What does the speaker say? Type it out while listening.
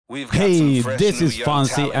Hey, this is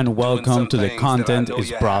Fonzie and welcome to the Content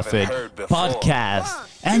is Profit podcast.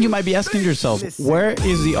 And you might be asking yourself, where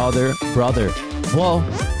is the other brother? Well,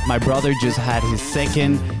 my brother just had his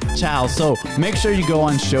second child, so make sure you go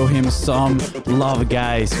and show him some love,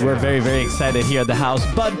 guys. We're very, very excited here at the house,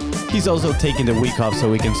 but he's also taking the week off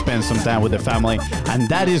so we can spend some time with the family. And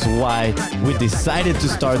that is why we decided to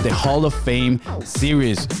start the Hall of Fame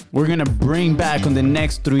series. We're going to bring back on the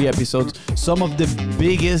next 3 episodes some of the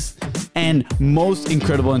biggest and most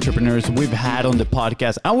incredible entrepreneurs we've had on the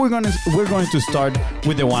podcast. And we're going to start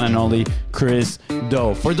with the one and only Chris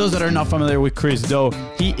Do. For those that are not familiar with Chris Do,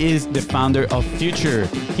 he is the founder of Future.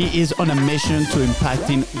 He is on a mission to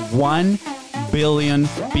impacting 1 billion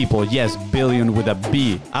people. Yes, billion with a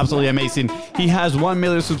B. Absolutely amazing. He has 1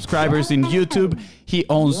 million subscribers in YouTube. He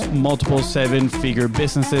owns multiple 7-figure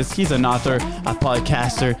businesses. He's an author, a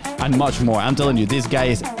podcaster, and much more. I'm telling you, this guy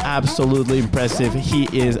is absolutely impressive. He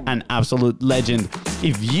is an absolute legend.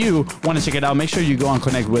 If you want to check it out, make sure you go and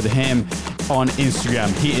connect with him on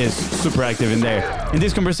Instagram. He is super active in there. In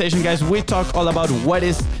this conversation, guys, we talk all about what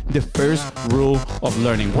is the first rule of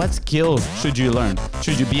learning. What skill should you learn?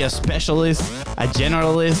 Should you be a specialist, a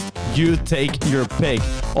generalist? You take your pick.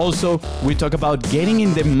 Also, we talk about getting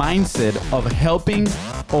in the mindset of helping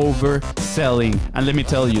over selling. And let me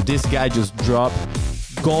tell you, this guy just dropped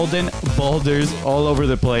golden boulders all over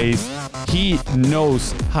the place. He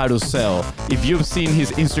knows how to sell. If you've seen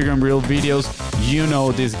his Instagram Reel videos, you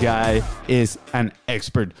know this guy is an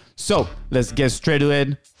expert. So let's get straight to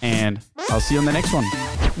it, and I'll see you on the next one.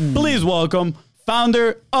 Please welcome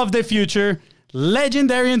founder of the Future,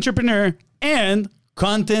 legendary entrepreneur, and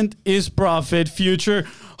Content is Profit Future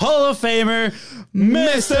Hall of Famer,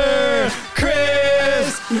 Mr.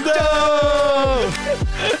 Chris Do.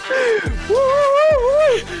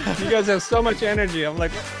 You guys have so much energy. I'm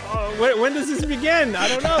like, oh, when does this begin? I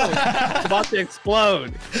don't know. It's about to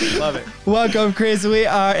explode. Love it. Welcome, Chris. We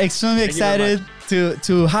are extremely excited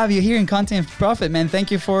to have you here in Content is Profit, man. Thank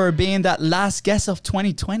you for being that last guest of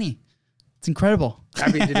 2020. It's incredible.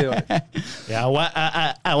 Happy to do it. Yeah,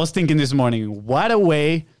 I was thinking this morning, what a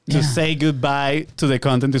way to say goodbye to the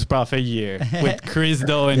Content is Profit year with Chris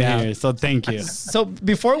Do in here. So thank you. So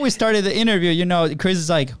before we started the interview, you know, Chris is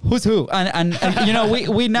like, who's who? And you know,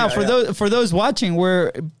 we now for those watching,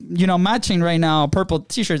 we're, you know, matching right now purple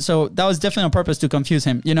t-shirt. So that was definitely on purpose to confuse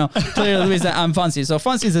him. You know, clearly I'm Fonzie. So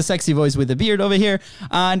Fonzie is a sexy voice with a beard over here,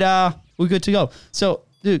 and we're good to go. So,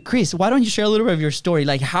 dude, Chris, why don't you share a little bit of your story?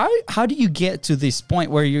 Like, how do you get to this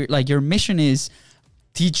point where you're like, your mission is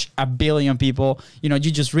teach 1 billion people? You know,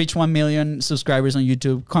 you just reached 1 million subscribers on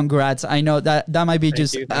YouTube. Congrats. I know that might be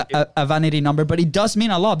a vanity number, but it does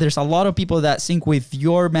mean a lot. There's a lot of people that sync with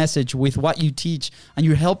your message, with what you teach, and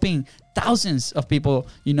you're helping thousands of people,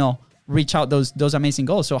 you know, reach out those amazing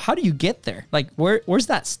goals. So how do you get there? Like, where's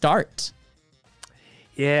that start?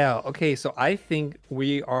 Yeah. Okay. So I think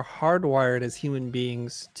we are hardwired as human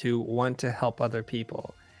beings to want to help other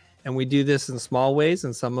people. And we do this in small ways,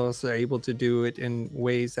 and some of us are able to do it in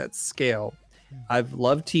ways that scale. I've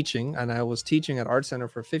loved teaching, and I was teaching at Art Center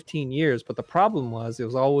for 15 years. But the problem was it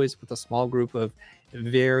was always with a small group of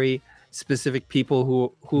very specific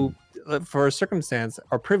people who for a circumstance,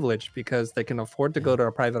 are privileged because they can afford to go to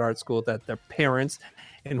a private art school that their parents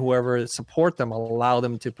and whoever support them allow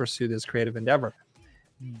them to pursue this creative endeavor.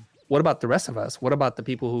 What about the rest of us? What about the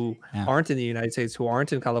people who aren't in the United States, who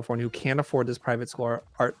aren't in California, who can't afford this private school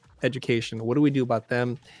art education? What do we do about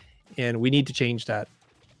them? And we need to change that.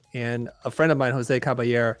 And a friend of mine, Jose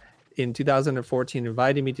Caballero, in 2014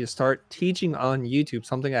 invited me to start teaching on YouTube,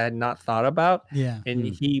 something I had not thought about. And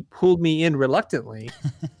he pulled me in reluctantly.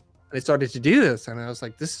 And I started to do this, and I was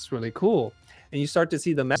like, this is really cool. And you start to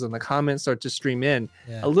see the messages and the comments start to stream in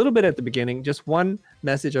a little bit at the beginning, just 1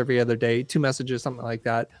 message every other day, 2 messages, something like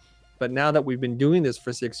that. But now that we've been doing this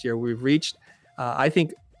for 6 years, we've reached, I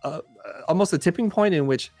think, almost a tipping point in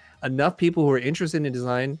which enough people who are interested in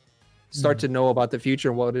design start to know about the future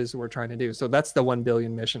and what it is we're trying to do. So that's the 1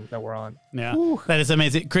 billion mission that we're on. Yeah, that is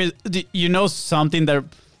amazing. Chris, you know something that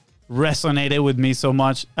resonated with me so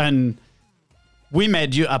much? And we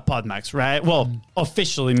met you at PodMax, right? Well,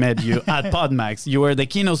 officially met you at PodMax. You were the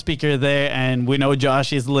keynote speaker there, and we know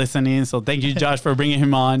Josh is listening. So thank you, Josh, for bringing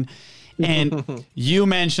him on. And you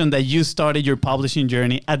mentioned that you started your publishing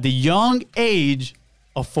journey at the young age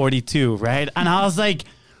of 42, right? And I was like,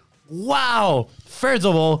 wow. First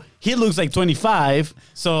of all, he looks like 25.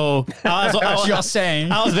 So I was just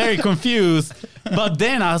saying. I was very confused. But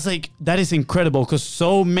then I was like, that is incredible, because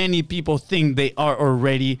so many people think they are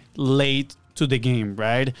already late to the game,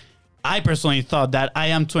 right? I personally thought that I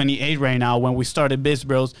am 28 right now. When we started Biz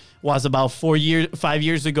Bros was about 5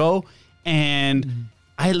 years ago. And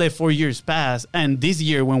I let 4 years pass. And this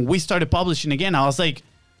year, when we started publishing again, I was like,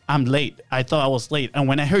 I'm late. I thought I was late. And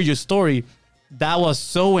when I heard your story, that was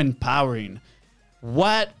so empowering.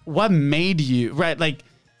 What made you, right? Like,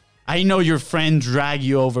 I know your friend dragged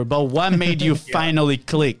you over, but what made you finally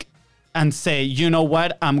click and say, you know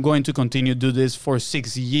what, I'm going to continue to do this for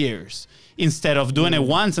 6 years instead of doing it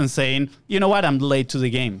once and saying, you know what, I'm late to the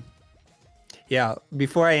game? Yeah,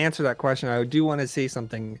 before I answer that question, I do want to say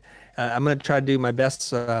something. I'm going to try to do my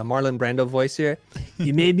best Marlon Brando voice here.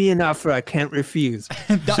 You made me an offer I can't refuse.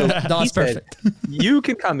 So that was perfect. You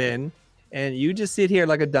can come in and you just sit here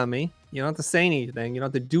like a dummy. You don't have to say anything. You don't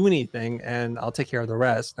have to do anything, and I'll take care of the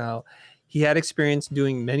rest. Now, he had experience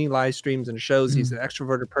doing many live streams and shows. He's an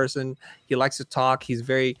extroverted person. He likes to talk. He's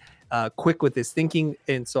very quick with his thinking.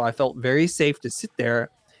 And so I felt very safe to sit there.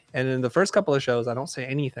 And in the first couple of shows, I don't say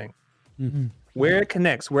anything. Where it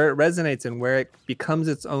connects, where it resonates, and where it becomes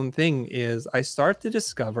its own thing is I start to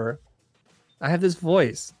discover I have this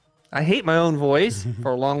voice. I hate my own voice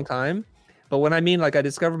for a long time. But when I mean like I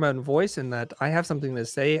discover my own voice and that I have something to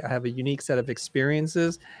say, I have a unique set of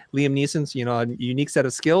experiences. Liam Neeson's, a unique set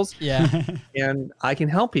of skills. Yeah. And I can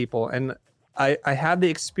help people. And I have the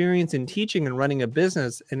experience in teaching and running a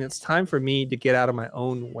business. And it's time for me to get out of my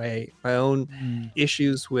own way, my own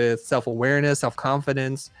issues with self-awareness,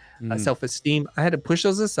 self-confidence, self-esteem. I had to push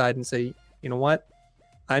those aside and say, you know what?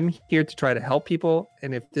 I'm here to try to help people.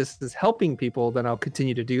 And if this is helping people, then I'll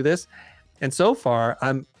continue to do this. And so far,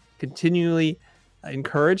 I'm continually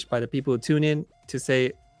encouraged by the people who tune in to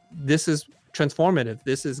say, this is transformative.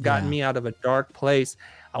 This has gotten me out of a dark place.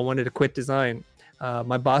 I wanted to quit design.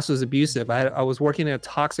 My boss was abusive. I was working in a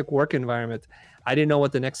toxic work environment. I didn't know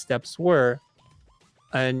what the next steps were.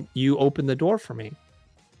 And you opened the door for me.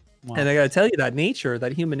 Wow. And I got to tell you,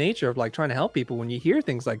 that human nature of like trying to help people, when you hear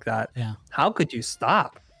things like that, how could you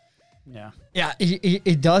stop? Yeah,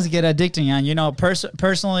 it does get addicting. And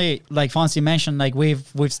personally, like Fonzie mentioned, like we've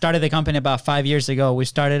started the company about 5 years ago. We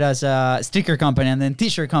started as a sticker company and then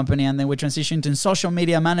t-shirt company, and then we transitioned to social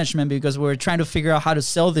media management because we were trying to figure out how to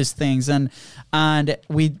sell these things. And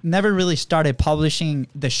we never really started publishing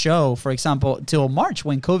the show, for example, till March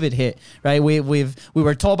when COVID hit. Right? We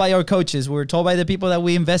were told by our coaches, we were told by the people that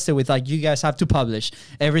we invested with, like, you guys have to publish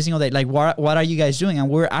every single day. Like, what are you guys doing? And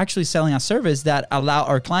we're actually selling a service that allow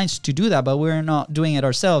our clients to do that, but we're not doing it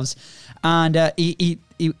ourselves. And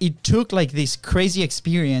it took like this crazy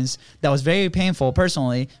experience that was very painful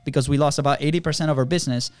personally, because we lost about 80% of our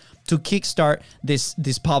business to kickstart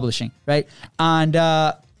this publishing, right? And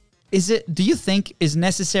do you think is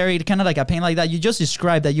necessary to kind of like a pain like that? You just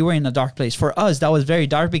described that you were in a dark place. For us, that was very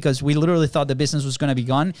dark because we literally thought the business was going to be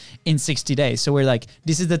gone in 60 days. So we're like,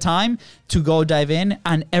 this is the time to go dive in.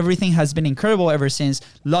 And everything has been incredible ever since.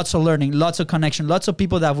 Lots of learning, lots of connection, lots of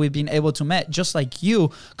people that we've been able to meet, just like you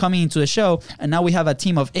coming into the show. And now we have a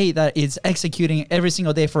team of 8 that is executing every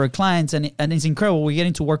single day for our clients. And it's incredible. We're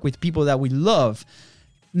getting to work with people that we love.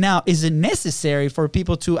 Now, is it necessary for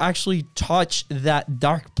people to actually touch that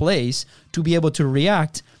dark place to be able to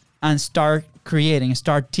react and start creating,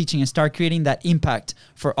 start teaching, and start creating that impact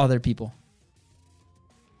for other people?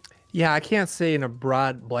 Yeah, I can't say in a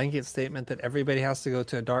broad blanket statement that everybody has to go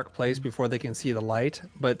to a dark place before they can see the light.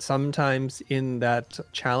 But sometimes in that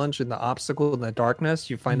challenge, in the obstacle, in the darkness,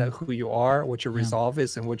 you find out who you are, what your resolve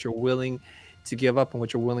is, and what you're willing to give up and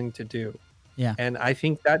what you're willing to do. Yeah. And I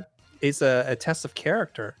think that is a test of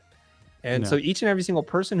character. And so each and every single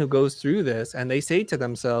person who goes through this, and they say to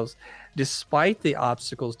themselves, despite the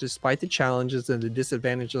obstacles, despite the challenges and the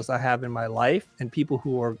disadvantages I have in my life, and people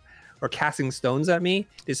who are casting stones at me,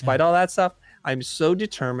 despite all that stuff, I'm so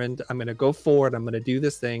determined, I'm going to go forward, I'm going to do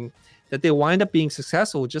this thing, that they wind up being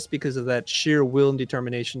successful just because of that sheer will and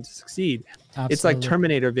determination to succeed. Absolutely. It's like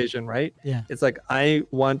Terminator vision, right? Yeah. It's like, I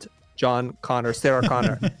want John Connor, Sarah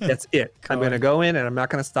Connor. That's it. I'm going to go in and I'm not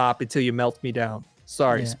going to stop until you melt me down.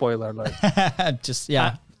 Sorry, spoiler alert.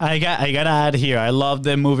 I gotta add here, I love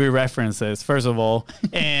the movie references, first of all.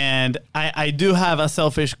 And I do have a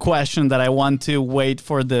selfish question that I want to wait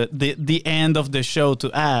for the end of the show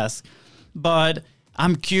to ask. But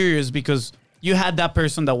I'm curious because you had that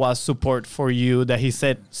person that was support for you, that he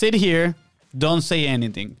said, sit here, don't say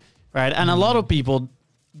anything, right? And a lot of people,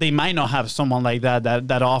 they might not have someone like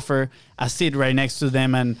that offer a seat right next to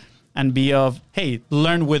them and be of, hey,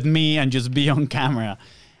 learn with me and just be on camera.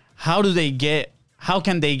 How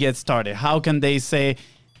can they get started? How can they say,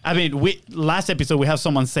 I mean, last episode we have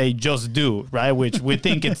someone say, just do, right? Which we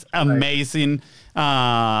think it's amazing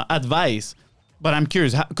advice. But I'm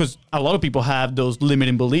curious, because a lot of people have those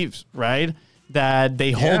limiting beliefs, right? That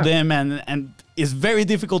they hold them and it's very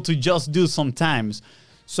difficult to just do sometimes.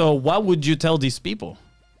 So what would you tell these people?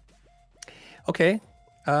 Okay.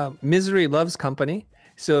 Misery loves company.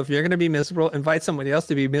 So if you're going to be miserable, invite somebody else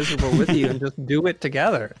to be miserable with you and just do it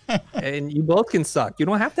together. And you both can suck. You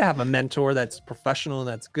don't have to have a mentor that's professional and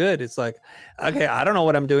that's good. It's like, okay, I don't know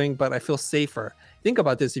what I'm doing, but I feel safer. Think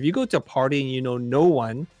about this. If you go to a party and you know no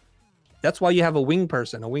one, that's why you have a wing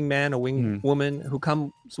person, a wingman, a wing woman who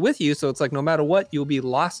comes with you. So it's like, no matter what, you'll be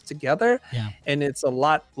lost together. Yeah. And it's a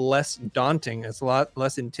lot less daunting. It's a lot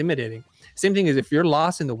less intimidating. Same thing as if you're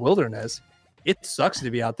lost in the wilderness, it sucks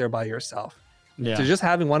to be out there by yourself. Yeah. So just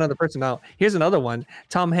having one other person. Now, here's another one.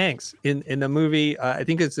 Tom Hanks in the movie, I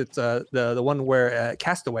think it's the one where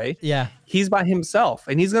Castaway. Yeah. He's by himself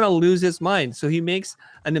and he's going to lose his mind. So he makes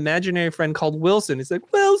an imaginary friend called Wilson. He's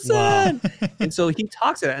like, Wilson. Wow. And so he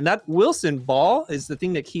talks to it. And that Wilson ball is the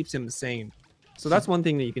thing that keeps him sane. So that's one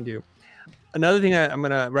thing that you can do. Another thing I'm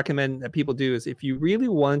going to recommend that people do is if you really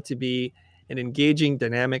want to be an engaging,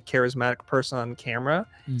 dynamic, charismatic person on camera,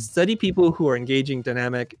 study people who are engaging,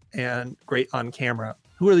 dynamic, and great on camera.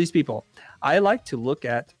 Who are these people? I like to look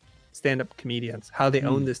at stand-up comedians, how they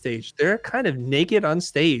own the stage. They're kind of naked on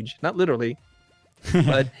stage, not literally,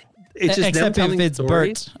 but it's just except them if telling it's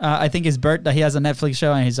stories. Bert. I think it's Bert that he has a Netflix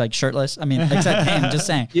show and he's like shirtless. I mean, except him, just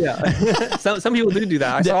saying. Yeah. some people do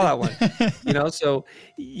that. I saw that one. So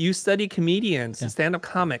you study comedians, stand-up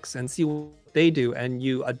comics, and see what they do, and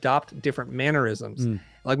you adopt different mannerisms.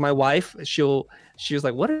 Like my wife, she was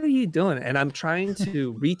like, what are you doing? And I'm trying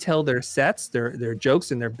to retell their sets, their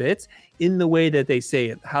jokes and their bits in the way that they say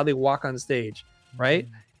it, how they walk on stage, right?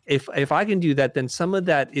 If I can do that, then some of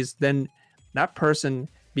that is then that person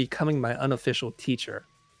becoming my unofficial teacher.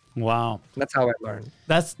 Wow. That's how I learn.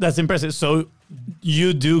 That's impressive. So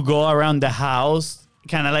you do go around the house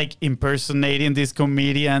kind of like impersonating these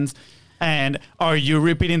comedians, and are you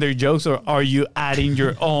repeating their jokes or are you adding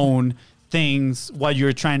your own things while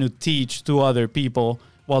you're trying to teach to other people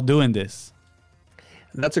while doing this?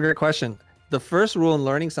 That's a great question. The first rule in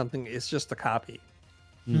learning something is just to copy.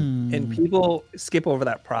 And people skip over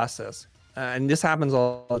that process. And this happens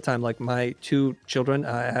all the time. Like my two children,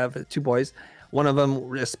 I have two boys. One of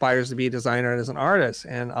them aspires to be a designer and is an artist.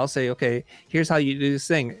 And I'll say, okay, here's how you do this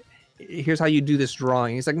thing. Here's how you do this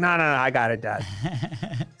drawing. He's like, no, I got it, Dad.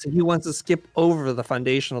 So he wants to skip over the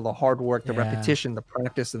foundation of the hard work, the repetition, the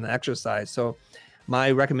practice, and the exercise. So my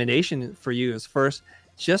recommendation for you is first,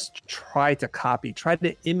 just try to copy, try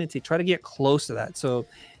to imitate, try to get close to that. So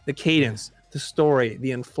the cadence, the story, the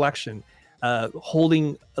inflection,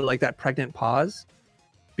 holding like that pregnant pause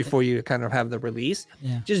before you kind of have the release.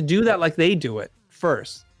 Just do that like they do it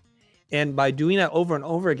first. And by doing that over and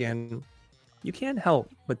over again, you can't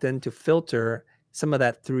help but then to filter some of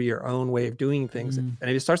that through your own way of doing things. And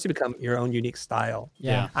it starts to become your own unique style.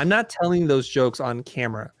 Yeah. I'm not telling those jokes on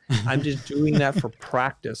camera. I'm just doing that for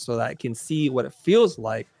practice so that I can see what it feels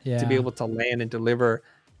like to be able to land and deliver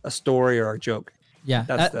a story or a joke. Yeah.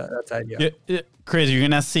 That's the idea. Chris, you're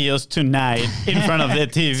going to see us tonight in front of the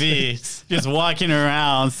TV, just walking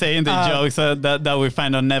around, saying the jokes that we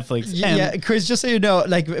find on Netflix. Yeah, Chris, just so you know,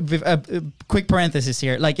 like a quick parenthesis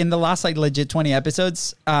here, like in the last like legit 20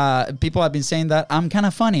 episodes, people have been saying that I'm kind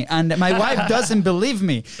of funny and my wife doesn't believe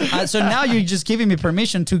me. So now you're just giving me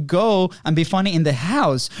permission to go and be funny in the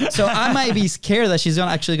house. So I might be scared that she's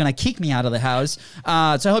actually going to kick me out of the house.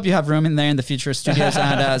 So I hope you have room in there in the future studios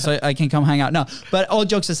and so I can come hang out. No, but all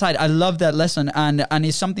jokes aside, I love that lesson. And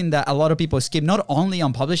it's something that a lot of people skip, not only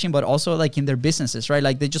on publishing, but also like in their businesses, right?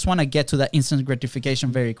 Like they just want to get to that instant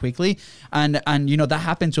gratification very quickly. And that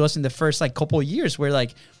happened to us in the first like couple of years where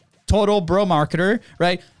like total bro marketer,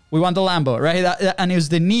 right? We want the Lambo, right? And it was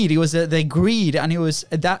the need, it was the greed, and it was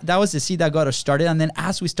that was the seed that got us started. And then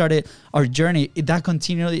as we started our journey, that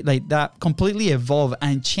continually, like that completely evolved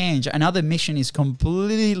and changed. And now the mission is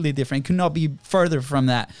completely different. It could not be further from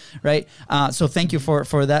that, right? So thank you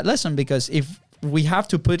for that lesson, because if we have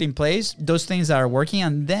to put in place those things that are working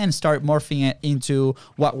and then start morphing it into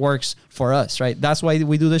what works for us, right? That's why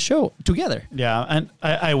we do the show together. Yeah, and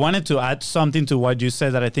I wanted to add something to what you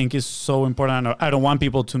said that I think is so important. I don't want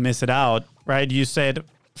people to miss it out, right? You said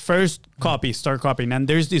first start copying. And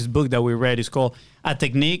there's this book that we read. It's called A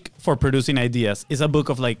Technique for Producing Ideas. It's a book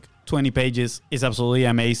of like 20 pages. It's absolutely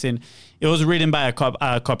amazing. It was written by a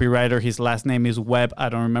copywriter. His last name is Webb. I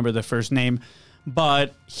don't remember the first name.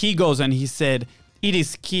 But he goes and he said, it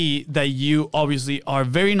is key that you obviously are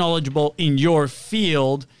very knowledgeable in your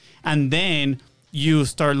field, and then you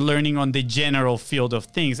start learning on the general field of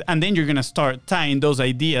things, and then you're going to start tying those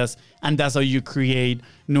ideas, and that's how you create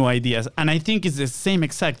new ideas. And I think it's the same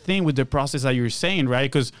exact thing with the process that you're saying,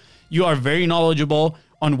 right? Because you are very knowledgeable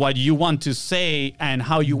on what you want to say and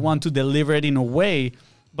how you want to deliver it in a way.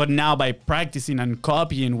 But now by practicing and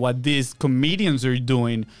copying what these comedians are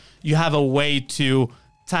doing, you have a way to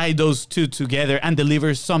tie those two together and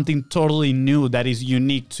deliver something totally new that is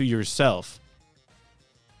unique to yourself.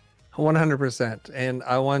 100%. And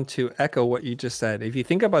I want to echo what you just said. If you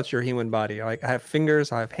think about your human body, like I have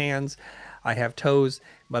fingers, I have hands, I have toes,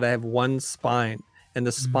 but I have one spine. And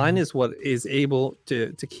the spine is what is able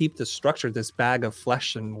to keep the structure, this bag of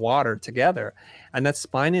flesh and water together. And that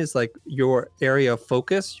spine is like your area of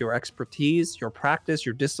focus, your expertise, your practice,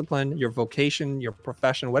 your discipline, your vocation, your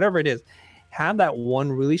profession, whatever it is. Have that one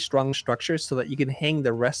really strong structure so that you can hang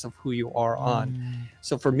the rest of who you are on.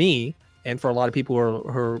 So for me, and for a lot of people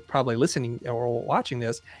who are probably listening or watching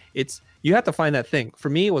this, it's you have to find that thing. For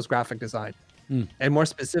me, it was graphic design, and more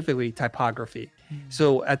specifically, typography.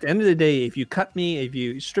 So at the end of the day, if you cut me, if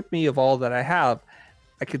you strip me of all that I have,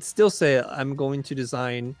 I could still say I'm going to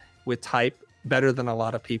design with type better than a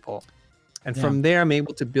lot of people. And from there, I'm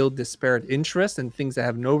able to build disparate interests and things that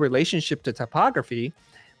have no relationship to typography,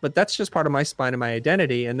 but that's just part of my spine and my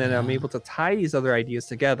identity. And then I'm able to tie these other ideas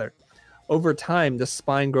together. Over time, the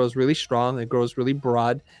spine grows really strong. It grows really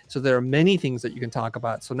broad. So there are many things that you can talk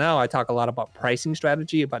about. So now I talk a lot about pricing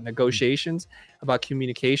strategy, about negotiations, about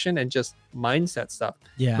communication, and just mindset stuff.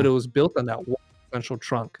 Yeah. But it was built on that one essential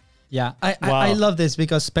trunk. Yeah, I love this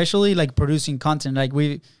because especially like producing content, like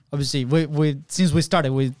we since we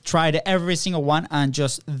started, we tried every single one, and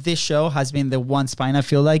just this show has been the one spine I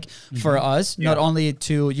feel like for us, not only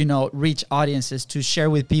to, you know, reach audiences, to share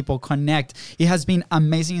with people, connect. It has been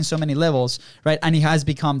amazing in so many levels, right? And it has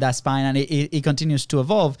become that spine, and it continues to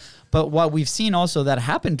evolve. But what we've seen also that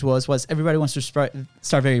happened to us was everybody wants to start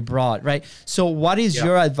very broad, right? So what is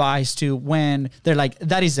your advice to when they're like,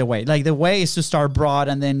 that is the way? Like the way is to start broad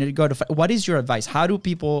and then go to, what is your advice? How do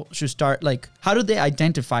people should start, like, how do they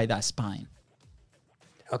identify that spine?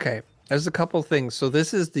 Okay, there's a couple things. So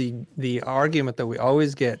this is the argument that we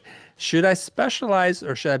always get. Should I specialize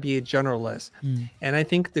or should I be a generalist? And I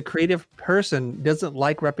think the creative person doesn't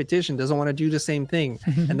like repetition, doesn't want to do the same thing.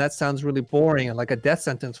 And that sounds really boring and like a death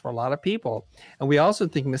sentence for a lot of people. And we also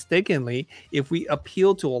think mistakenly, if we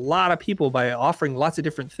appeal to a lot of people by offering lots of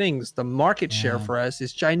different things, the market share for us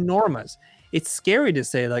is ginormous. It's scary to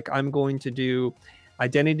say, like, I'm going to do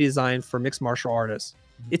identity design for mixed martial artists.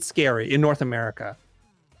 It's scary in North America,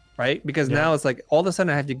 right? Because now it's like all of a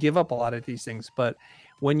sudden I have to give up a lot of these things. But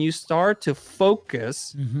when you start to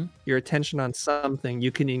focus your attention on something,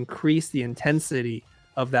 you can increase the intensity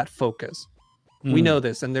of that focus. We know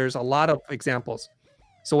this, and there's a lot of examples.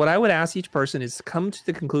 So what I would ask each person is come to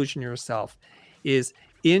the conclusion yourself, is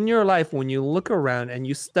in your life, when you look around and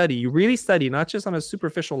you study, you really study, not just on a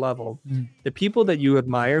superficial level, the people that you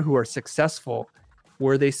admire who are successful,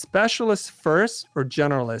 were they specialists first or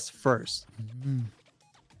generalists first?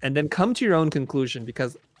 And then come to your own conclusion,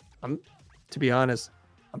 because to be honest,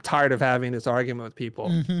 I'm tired of having this argument with people.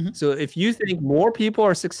 So if you think more people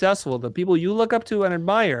are successful, the people you look up to and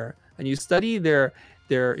admire, and you study their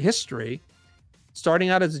history, starting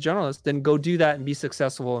out as a generalist, then go do that and be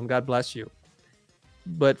successful, and God bless you.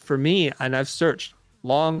 But for me, and I've searched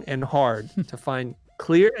long and hard to find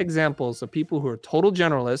clear examples of people who are total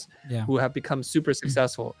generalists who have become super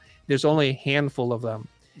successful. There's only a handful of them.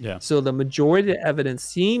 So the majority of the evidence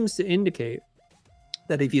seems to indicate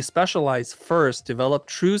that if you specialize first, develop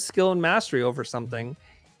true skill and mastery over something,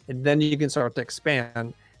 and then you can start to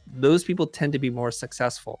expand, those people tend to be more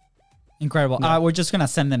successful. Incredible. We're just going to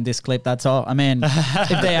send them this clip. That's all. I mean,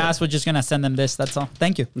 if they ask, we're just going to send them this. That's all.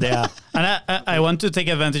 Thank you. Yeah. And I want to take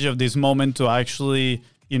advantage of this moment to actually,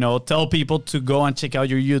 you know, tell people to go and check out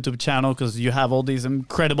your YouTube channel, because you have all these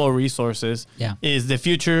incredible resources. Is the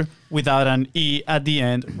future without an E at the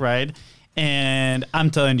end, right? And I'm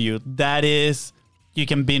telling you, that is... You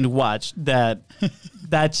can binge watch that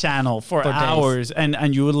channel for hours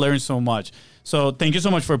and you would learn so much. So thank you so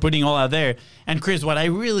much for putting all out there. And Chris, what I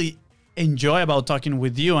really enjoy about talking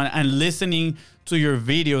with you and listening to your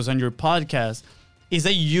videos and your podcast is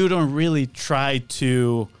that you don't really try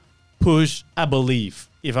to push a belief,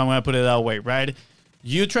 if I'm going to put it that way, right?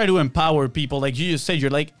 You try to empower people. Like you just said, you're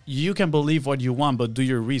like, you can believe what you want, but do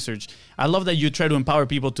your research. I love that you try to empower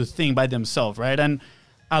people to think by themselves, right? And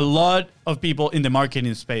a lot of people in the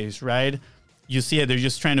marketing space, right? You see it, they're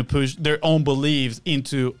just trying to push their own beliefs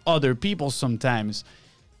into other people sometimes.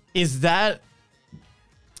 Is that,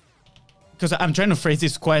 because I'm trying to phrase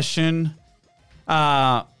this question,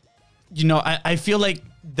 you know, I feel like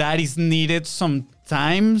that is needed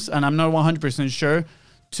sometimes, and I'm not 100% sure,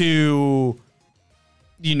 to,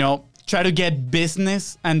 you know, try to get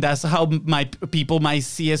business, and that's how my people might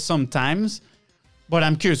see it sometimes. But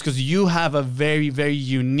I'm curious because you have a very, very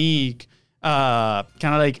unique kind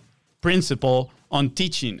of like principle on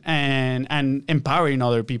teaching and empowering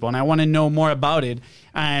other people. And I want to know more about it.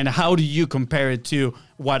 And how do you compare it to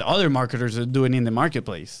what other marketers are doing in the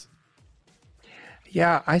marketplace?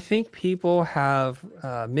 Yeah, I think people have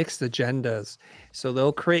mixed agendas. So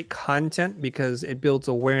they'll create content because it builds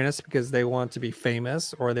awareness because they want to be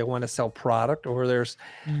famous or they want to sell product, or there's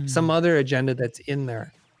some other agenda that's in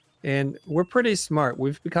there. And we're pretty smart.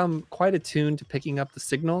 We've become quite attuned to picking up the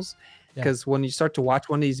signals, because when you start to watch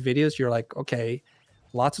one of these videos, you're like, okay,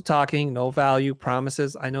 lots of talking, no value,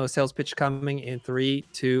 promises. I know a sales pitch coming in 3,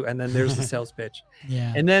 2, and then there's the sales pitch.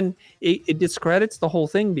 Yeah. And then it discredits the whole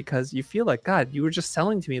thing because you feel like, God, you were just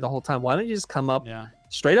selling to me the whole time. Why don't you just come up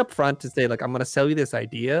straight up front to say, like, I'm going to sell you this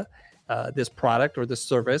idea, this product or this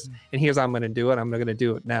service, and here's how I'm going to do it. I'm going to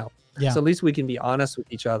do it now. Yeah. So at least we can be honest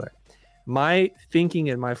with each other. My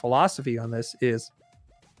thinking and my philosophy on this is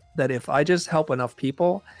that if I just help enough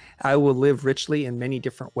people, I will live richly in many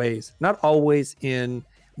different ways. Not always in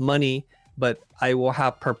money, but I will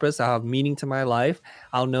have purpose. I'll have meaning to my life.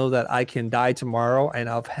 I'll know that I can die tomorrow and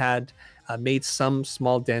I've had made some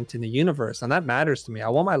small dent in the universe. And that matters to me. I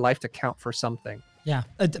want my life to count for something. Yeah.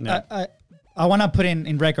 I want to put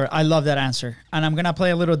in record. I love that answer. And I'm going to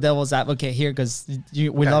play a little devil's advocate here because we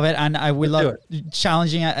love it. And we love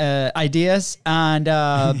challenging ideas. And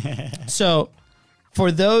so for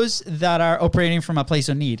those that are operating from a place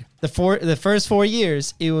of need, the first 4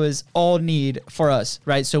 years, it was all need for us,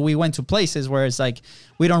 right? So we went to places where it's like,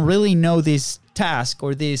 we don't really know this task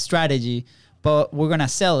or this strategy, but we're going to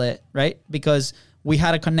sell it, right? Because we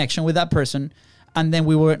had a connection with that person. And then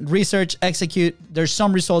we would research, execute. There's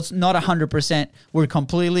some results, not 100%.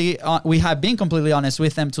 We have been completely honest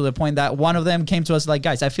with them to the point that one of them came to us like,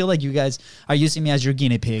 guys, I feel like you guys are using me as your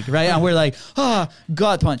guinea pig, right? And we're like,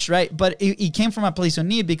 gut punch, right? But it came from a place of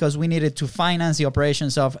need because we needed to finance the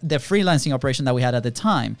operations of the freelancing operation that we had at the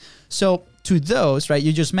time. So to those, right,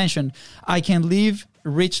 you just mentioned, I can live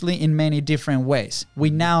richly in many different ways. We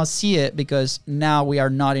now see it because now we are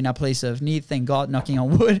not in a place of need, thank God, knocking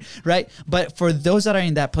on wood, right? But for those that are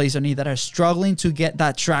in that place of need, that are struggling to get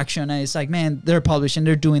that traction, and it's like, man, they're publishing,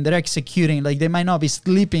 they're executing, like they might not be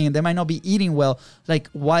sleeping, they might not be eating well. Like,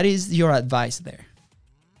 what is your advice there?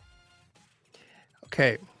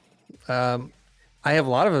 Okay. I have a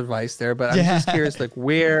lot of advice there, but I'm just curious, like,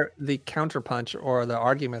 where the counterpunch or the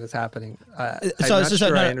argument is happening. I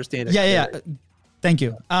understand it. Yeah. Thank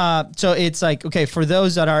you. So it's like, okay, for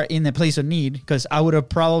those that are in the place of need, because I would have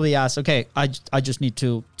probably asked, okay, I just need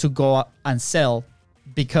to go out and sell,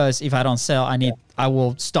 because if I don't sell, I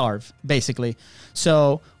will starve, basically.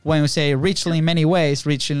 So when we say richly in many ways,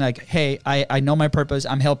 richly like, hey, I know my purpose.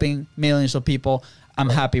 I'm helping millions of people. I'm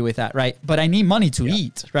happy with that, right? But I need money to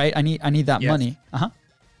eat, right? I need that money.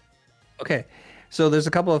 Okay, so there's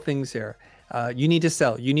a couple of things here. You need to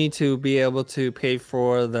sell. You need to be able to pay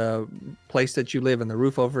for the place that you live and the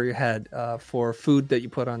roof over your head, for food that you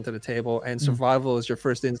put onto the table, and survival is your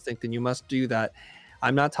first instinct, and you must do that.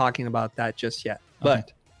 I'm not talking about that just yet,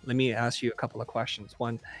 but let me ask you a couple of questions.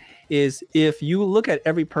 One is, if you look at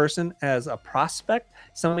every person as a prospect,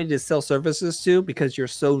 somebody to sell services to because you're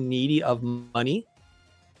so needy of money,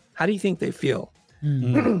 how do you think they feel?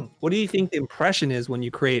 What do you think the impression is when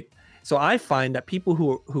you create? So I find that people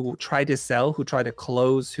who try to sell, who try to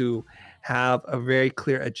close, who have a very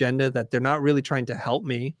clear agenda that they're not really trying to help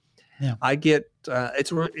me, I get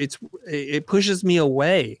it pushes me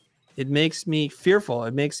away. It makes me fearful.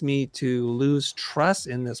 It makes me to lose trust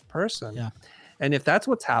in this person. Yeah. And if that's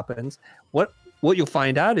what happens, what you'll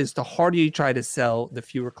find out is the harder you try to sell, the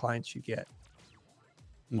fewer clients you get.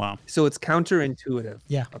 Wow. So it's counterintuitive.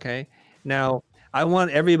 Yeah. Okay. Now, I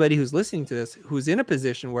want everybody who's listening to this, who's in a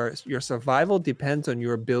position where your survival depends on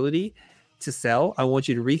your ability to sell, I want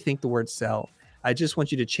you to rethink the word sell. I just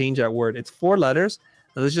want you to change that word. It's 4 letters.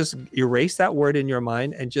 Let's just erase that word in your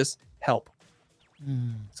mind and just help.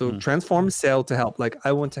 So transform sell to help. Like,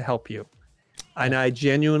 I want to help you. And I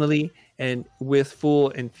genuinely and with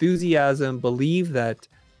full enthusiasm believe that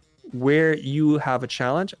where you have a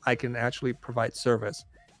challenge, I can actually provide service.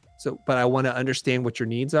 So, but I want to understand what your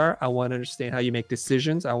needs are. I want to understand how you make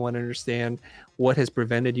decisions. I want to understand what has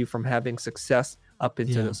prevented you from having success up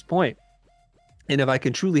until this point. And if I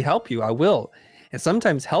can truly help you, I will. And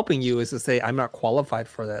sometimes helping you is to say, I'm not qualified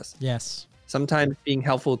for this. Yes. Sometimes being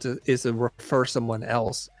helpful is to refer someone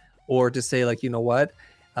else, or to say, like, you know what,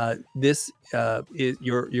 this is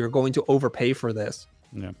you're going to overpay for this.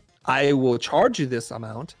 Yeah. I will charge you this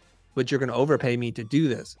amount, but you're going to overpay me to do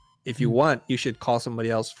this. If you want, you should call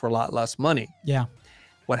somebody else for a lot less money. Yeah.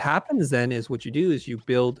 What happens then is what you do is you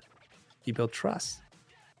build trust.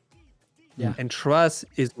 Yeah. And trust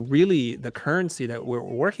is really the currency that we're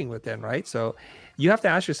working within, right? So you have to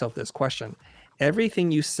ask yourself this question.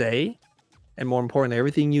 Everything you say, and more importantly,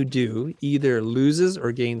 everything you do either loses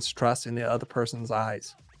or gains trust in the other person's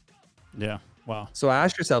eyes. Yeah. Wow. So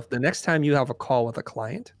ask yourself, the next time you have a call with a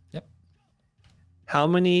client, Yep.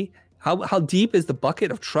 how deep is the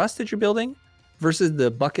bucket of trust that you're building versus the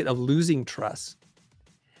bucket of losing trust?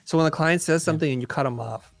 So when the client says something and you cut them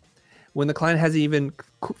off, when the client hasn't even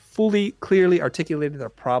fully clearly articulated their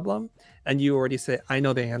problem and you already say, I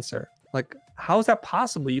know the answer. Like, how is that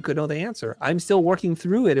possible? You could know the answer. I'm still working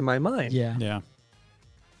through it in my mind. Yeah. Yeah.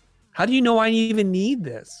 How do you know I even need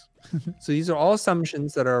this? So these are all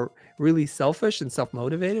assumptions that are really selfish and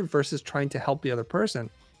self-motivated versus trying to help the other person.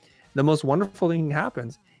 The most wonderful thing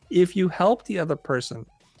happens if you help the other person,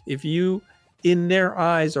 if you, in their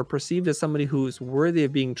eyes, are perceived as somebody who is worthy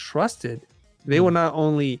of being trusted, they will not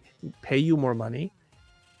only pay you more money,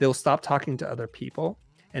 they'll stop talking to other people,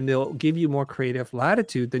 and they'll give you more creative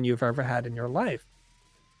latitude than you've ever had in your life.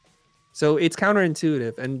 So it's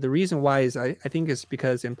counterintuitive. And the reason why is I think it's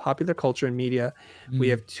because in popular culture and media, we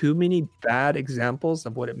have too many bad examples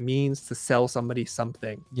of what it means to sell somebody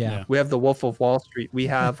something. Yeah. We have the Wolf of Wall Street. We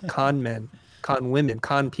have con men, con women,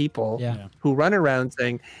 con people Yeah. who run around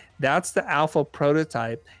saying that's the alpha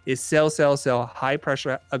prototype is sell, high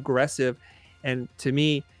pressure, aggressive. And to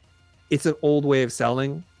me, it's an old way of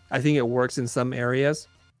selling. I think it works in some areas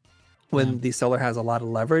when the seller has a lot of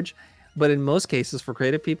leverage. But in most cases for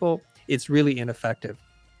creative people, it's really ineffective.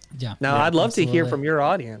 Yeah. Now, Yeah, I'd love to hear absolutely. from your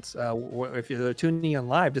audience, if you're tuning in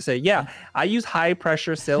live, to say, yeah, I use high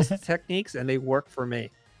pressure sales techniques and they work for me.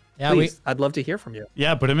 Yeah, Please, I'd love to hear from you.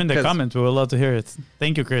 Yeah. Put them in the 'Cause- comments. We would love to hear it.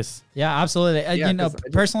 Thank you, Chris. Yeah, absolutely. Yeah, You know, 'cause I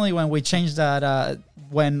just- personally, when we changed that,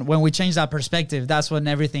 when we changed that perspective, that's when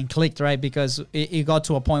everything clicked, right? Because it got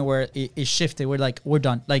to a point where it shifted. We're like, we're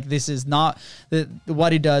done. Like, this is not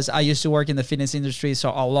what it does. I used to work in the fitness industry, so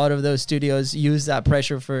a lot of those studios use that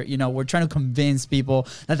pressure for, you know, we're trying to convince people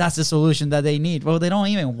that that's the solution that they need. Well, they don't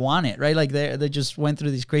even want it, right? Like they just went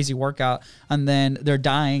through this crazy workout and then they're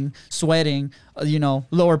dying, sweating, you know,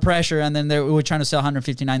 lower pressure, and then we're trying to sell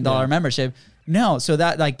 $159 membership. No, so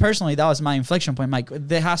that, like, personally, that was my inflection point. Like,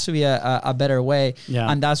 there has to be a better way,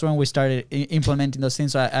 and that's when we started implementing those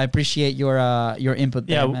things. So I appreciate your input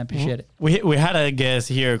there. I appreciate it. We had a guest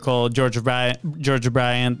here called George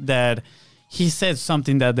Bryant that he said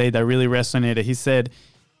something that day that really resonated. He said,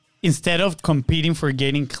 instead of competing for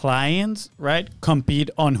getting clients, right, compete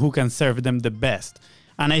on who can serve them the best.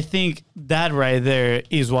 And I think that right there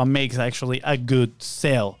is what makes actually a good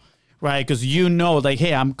sale. Right, because you know, like,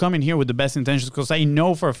 hey, I'm coming here with the best intentions because I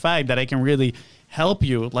know for a fact that I can really help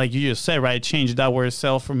you, like you just said, right? Change that word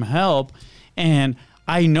sell from help, and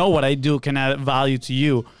I know what I do can add value to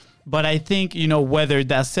you. But I think, you know, whether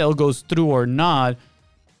that sale goes through or not,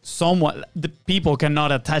 the people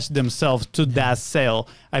cannot attach themselves to that sale.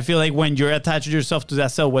 I feel like when you're attached yourself to that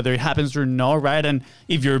sale, whether it happens or not, right? And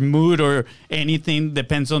if your mood or anything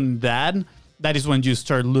depends on that, that is when you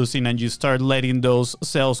start losing and you start letting those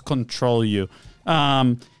sales control you.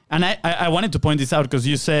 And I wanted to point this out because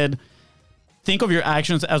you said, think of your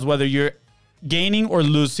actions as whether you're gaining or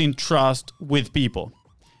losing trust with people.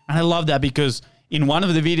 And I love that because in one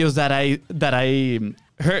of the videos that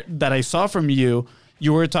I saw from you,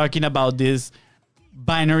 you were talking about this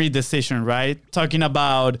binary decision, right? Talking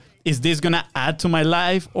about, is this going to add to my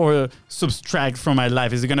life or subtract from my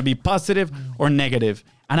life? Is it going to be positive or negative?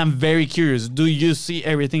 And I'm very curious, do you see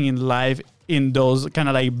everything in life in those kind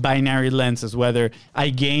of like binary lenses, whether I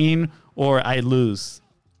gain or I lose?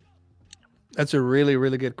 That's a really,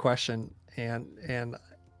 really good question. And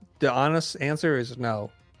the honest answer is no.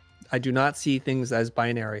 I do not see things as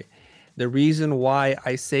binary. The reason why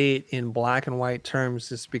I say it in black and white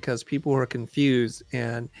terms is because people are confused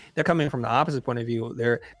and they're coming from the opposite point of view.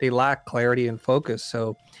 They lack clarity and focus.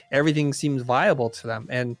 So everything seems viable to them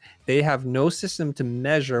and they have no system to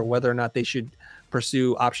measure whether or not they should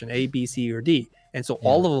pursue option A, B, C, or D. And so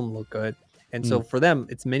all of them look good. And so for them,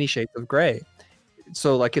 it's many shades of gray.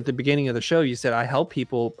 So like at the beginning of the show, you said, I help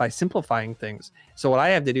people by simplifying things. So what I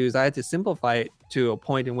have to do is I have to simplify it to a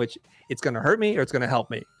point in which it's going to hurt me or it's going to help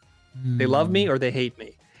me. They love me or they hate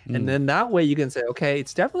me. And then that way you can say, okay,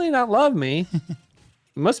 it's definitely not love me. It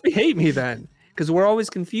must be hate me then. because we're always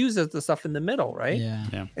confused as the stuff in the middle, right?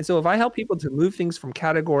 Yeah. And so if I help people to move things from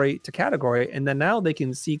category to category, and then now they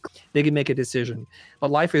can make a decision.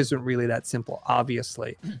 But life isn't really that simple,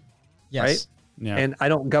 obviously. Yes. Right? Yeah. And I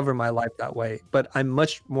don't govern my life that way, but I'm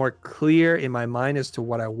much more clear in my mind as to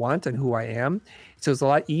what I want and who I am. So it's a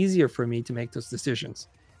lot easier for me to make those decisions.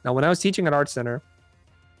 Now, when I was teaching at Art Center,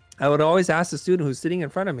 I would always ask the student who's sitting in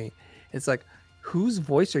front of me, it's like, whose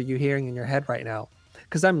voice are you hearing in your head right now?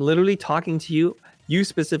 Because I'm literally talking to you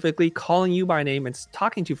specifically, calling you by name and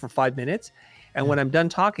talking to you for 5 minutes. And when I'm done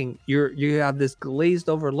talking, you have this glazed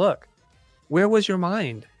over look. Where was your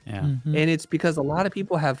mind? Yeah. Mm-hmm. And it's because a lot of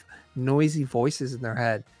people have noisy voices in their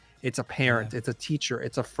head. It's a parent, it's a teacher,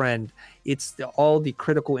 it's a friend. It's all the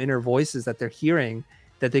critical inner voices that they're hearing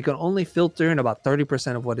that they can only filter in about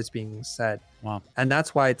 30% of what is being said. Wow. And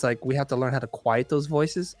that's why it's like we have to learn how to quiet those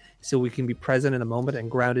voices so we can be present in the moment and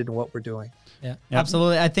grounded in what we're doing. Yeah,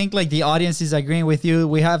 absolutely. I think like the audience is agreeing with you.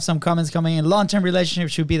 We have some comments coming in. Long-term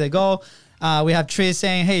relationship should be the goal. We have Trish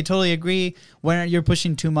saying, hey, totally agree. When you're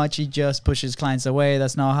pushing too much, it just pushes clients away.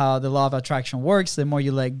 That's not how the law of attraction works. The more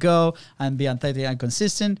you let go and be authentic and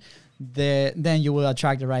consistent, then you will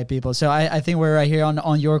attract the right people. So I think we're right here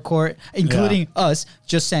on your court, including us,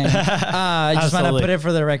 just saying. I just want to put it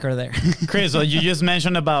for the record there. Chris, well, you just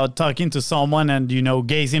mentioned about talking to someone and,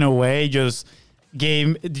 gazing away, just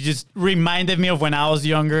reminded me of when I was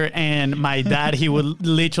younger, and my dad, he would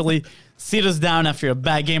literally sit us down after a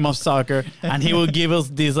bad game of soccer and he would give us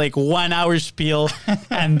this like 1 hour spiel,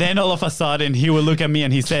 and then all of a sudden he would look at me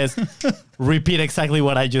and he says, repeat exactly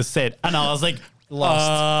what I just said. And I was like,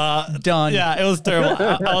 lost. Done. Yeah, it was terrible.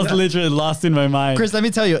 I was literally lost in my mind. Chris, let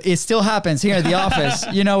me tell you, it still happens here at the office.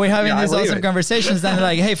 We're having these awesome conversations. Then they're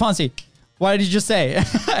like, hey, Fonzie, what did you just say?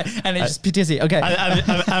 And it's just PTSD. Okay.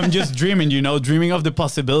 I'm just dreaming, dreaming of the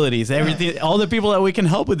possibilities, everything, all the people that we can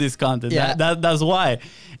help with this content. Yeah. That's why.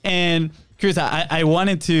 And Chris, I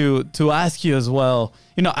wanted to ask you as well.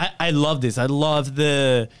 I love this. I love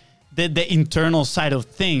the internal side of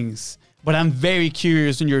things, but I'm very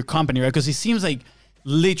curious in your company, right? Because it seems like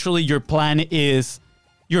literally your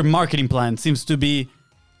marketing plan seems to be,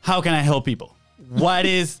 how can I help people? What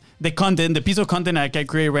is the content, the piece of content I can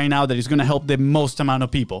create right now that is going to help the most amount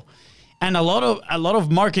of people? And a lot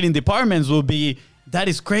of marketing departments will be, that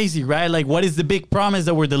is crazy, right? Like, what is the big promise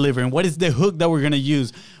that we're delivering? What is the hook that we're going to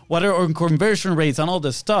use? What are our conversion rates and all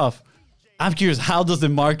this stuff? I'm curious, how does the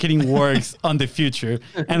marketing works on the future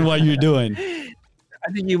and what you're doing?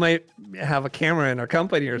 I think you might have a camera in our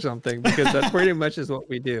company or something, because that's pretty much is what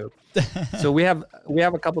we do. So we have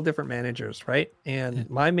a couple different managers, right? And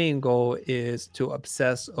my main goal is to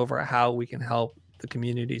obsess over how we can help the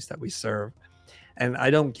communities that we serve. And I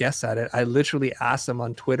don't guess at it. I literally ask them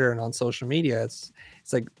on Twitter and on social media. It's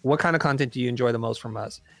like, what kind of content do you enjoy the most from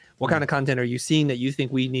us? What kind of content are you seeing that you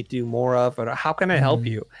think we need to do more of? Or how can I help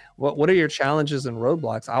you? What are your challenges and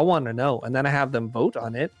roadblocks? I want to know. And then I have them vote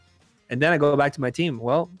on it. And then I go back to my team.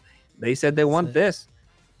 Well, they said they want this.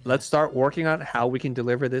 Let's start working on how we can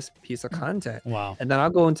deliver this piece of content. Wow. And then I'll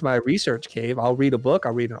go into my research cave. I'll read a book.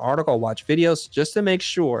 I'll read an article. I'll watch videos just to make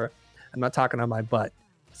sure I'm not talking on my butt.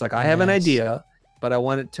 It's like, I have an idea, but I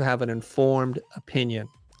want it to have an informed opinion.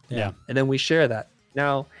 Yeah. And then we share that.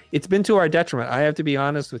 Now, it's been to our detriment. I have to be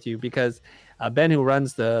honest with you, because Ben, who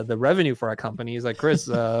runs the revenue for our company, is like, Chris,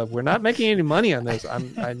 we're not making any money on this.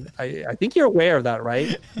 I think you're aware of that,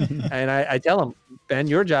 right? And I tell him, Ben,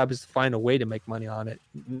 your job is to find a way to make money on it,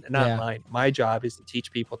 not mine. My job is to teach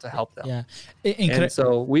people, to help them. Yeah. And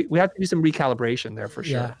so we have to do some recalibration there for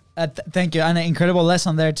sure. Yeah. Thank you. And an incredible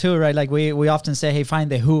lesson there too, right? Like we often say, hey, find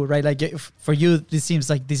the who, right? Like for you, this seems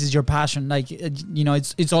like this is your passion. Like,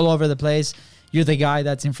 it's all over the place. You're the guy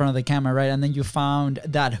that's in front of the camera, right? And then you found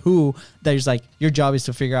that who that is like, your job is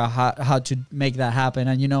to figure out how to make that happen.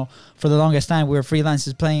 And, for the longest time, we were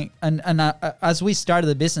freelancers playing. And as we started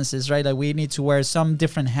the businesses, right, like we need to wear some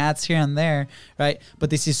different hats here and there, right? But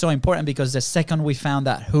this is so important, because the second we found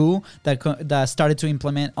that who that started to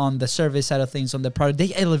implement on the service side of things, on the product,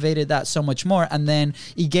 they elevated that so much more. And then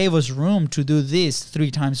it gave us room to do this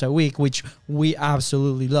 3 times a week, which we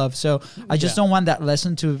absolutely love. So I just don't want that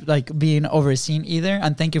lesson to like being overseen either.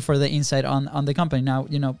 And thank you for the insight on the company. Now,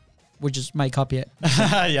 we just might copy it.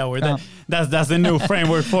 Yeah, that's the new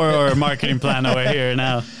framework for our marketing plan over here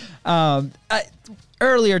now.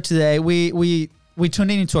 Earlier today, we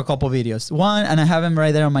tuned into a couple videos. One, and I have them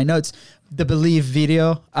right there on my notes, the Believe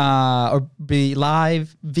video or Be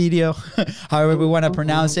Live video, however we want to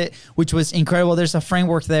pronounce it, which was incredible. There's a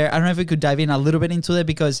framework there. I don't know if we could dive in a little bit into it,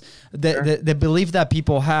 because the belief that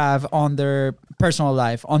people have on their personal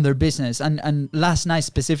life, on their business. And last night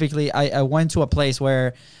specifically, I went to a place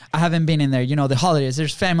where I haven't been in there. You know, the holidays,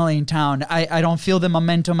 there's family in town. I don't feel the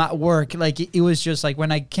momentum at work. Like it was just like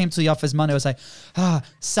when I came to the office Monday, I was like,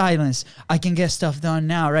 silence. I can get stuff done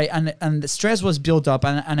now, right? And the stress was built up,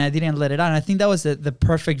 and I didn't let it out. And I think that was the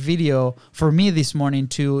perfect video for me this morning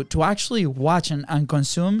to actually watch and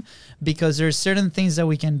consume, because there's certain things that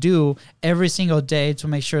we can do every single day to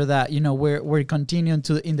make sure that, you know, we're continuing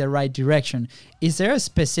in the right direction. Is there a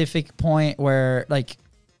specific point where, like,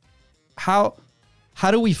 how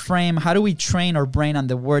do we train our brain on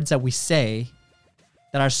the words that we say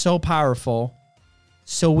that are so powerful,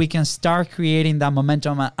 so we can start creating that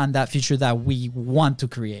momentum and that future that we want to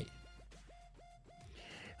create?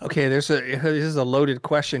 Okay, this is a loaded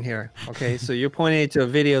question here. Okay, so you're pointing to a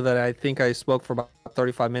video that I think I spoke for about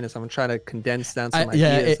 35 minutes. I'm trying to condense down some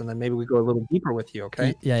ideas, and then maybe we go a little deeper with you,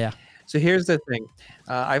 okay? Yeah. So here's the thing.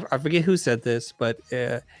 I forget who said this, but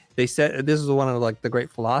they said, this is one of like the great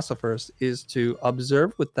philosophers, is to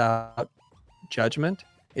observe without judgment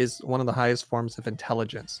is one of the highest forms of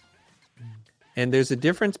intelligence. And there's a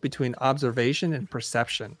difference between observation and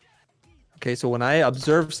perception. Okay, so when I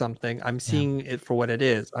observe something, I'm seeing it for what it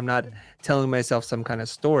is. I'm not telling myself some kind of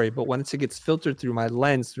story, but once it gets filtered through my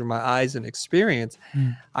lens, through my eyes and experience,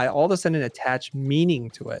 I all of a sudden attach meaning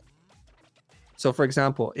to it. So for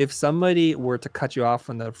example, if somebody were to cut you off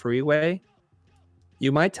on the freeway,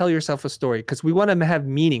 you might tell yourself a story, because we want to have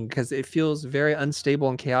meaning, because it feels very unstable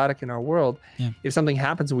and chaotic in our world. If something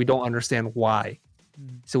happens and we don't understand why.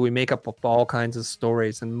 So we make up all kinds of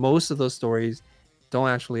stories, and most of those stories don't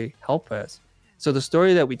actually help us. So the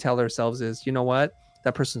story that we tell ourselves is, you know what,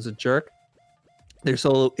 that person's a jerk. They're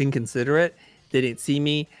so inconsiderate. They didn't see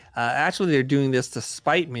me. Actually, they're doing this to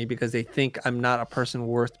spite me because they think I'm not a person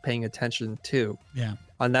worth paying attention to. Yeah.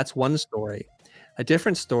 And that's one story. A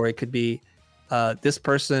different story could be, this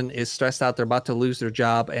person is stressed out. They're about to lose their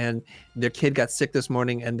job, and their kid got sick this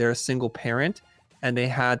morning, and they're a single parent, and they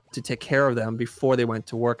had to take care of them before they went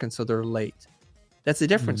to work, and so they're late. That's a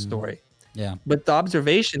different story. Yeah. But the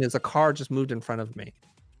observation is a car just moved in front of me.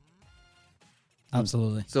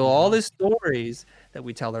 Absolutely. So all these stories that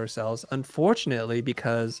we tell ourselves, unfortunately,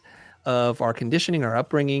 because of our conditioning, our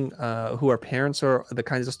upbringing, who our parents are, the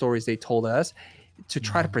kinds of stories they told us to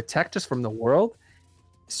try to protect us from the world,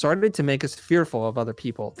 started to make us fearful of other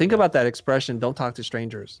people. Think about that expression, don't talk to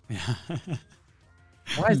strangers.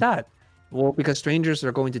 Why is that? Well, because strangers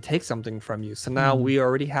are going to take something from you. So now we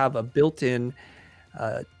already have a built-in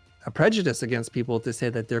a prejudice against people to say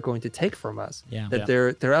that they're going to take from us, that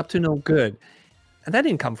they're up to no good. And that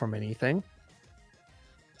didn't come from anything.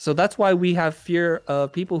 So that's why we have fear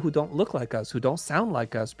of people who don't look like us, who don't sound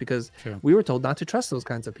like us, because we were told not to trust those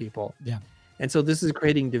kinds of people. Yeah. And so this is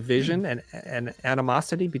creating division and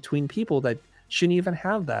animosity between people that shouldn't even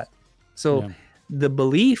have that. So the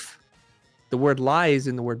belief, the word lies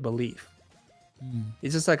in the word belief.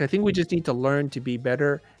 It's just like, I think we just need to learn to be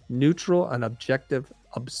better, neutral and objective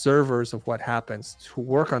observers of what happens, to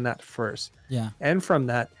work on that first. And from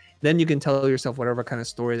that, then you can tell yourself whatever kind of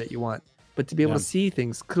story that you want, but to be able to see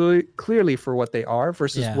things clearly for what they are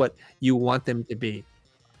versus what you want them to be.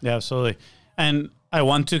 Yeah, absolutely. And I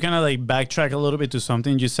want to kind of like backtrack a little bit to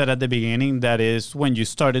something you said at the beginning. That is, when you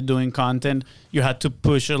started doing content, you had to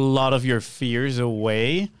push a lot of your fears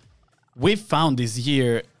away. We found this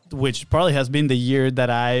year, which probably has been the year that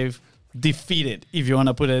I've defeated, if you want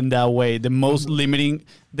to put it in that way, the most limiting,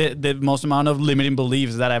 the most amount of limiting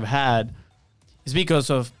beliefs that I've had is because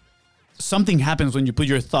of something happens when you put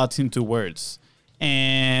your thoughts into words.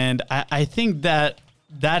 And I think that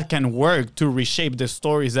can work to reshape the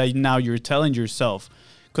stories that now you're telling yourself.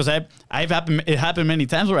 Because it happened many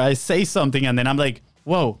times where I say something and then I'm like,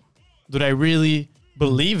 whoa, did I really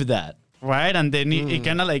believe that? Right? And then it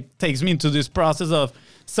kind of like takes me into this process of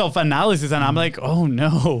self-analysis, and I'm like, oh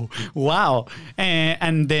no, wow.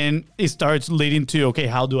 And then it starts leading to, okay,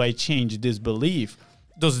 how do I change this belief?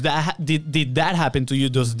 Did that happen to you?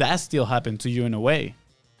 Does that still happen to you in a way?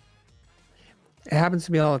 It happens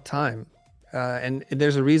to me all the time. And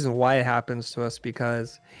there's a reason why it happens to us,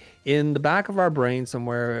 because in the back of our brain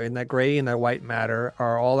somewhere, in that gray and that white matter,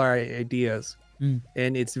 are all our ideas.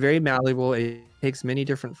 And it's very malleable. It takes many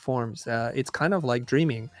different forms. It's kind of like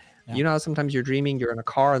dreaming. You know how sometimes you're dreaming, you're in a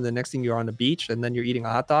car, and the next thing you're on the beach, and then you're eating a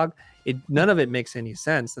hot dog? None of it makes any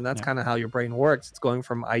sense. And that's kind of how your brain works. It's going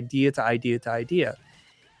from idea to idea to idea.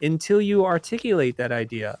 until you articulate that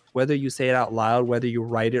idea, whether you say it out loud, whether you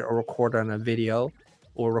write it or record it on a video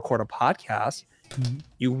or record a podcast,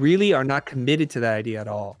 you really are not committed to that idea at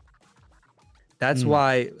all. That's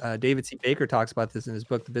why David C. Baker talks about this in his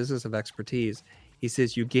book, The Business of Expertise. He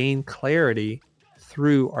says you gain clarity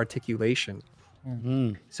through articulation.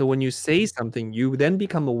 So when you say something, you then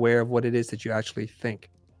become aware of what it is that you actually think.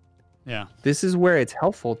 Yeah. This is where it's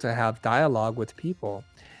helpful to have dialogue with people.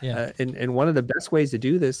 Yeah. And one of the best ways to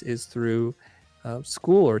do this is through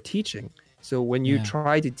school or teaching. So when you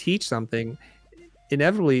try to teach something,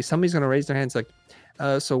 inevitably somebody's going to raise their hands like,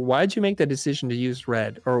 so why did you make the decision to use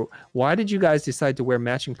red? Or why did you guys decide to wear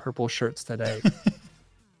matching purple shirts today?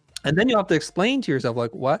 And then you have to explain to yourself,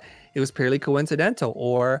 like, what? It was purely coincidental.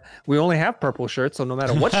 Or we only have purple shirts, so no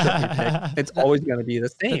matter what shirt we pick, it's always going to be the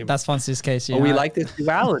same. That's Fonzie's case. Or we like this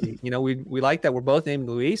duality. We like that we're both named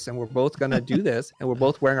Luis and we're both going to do this. And we're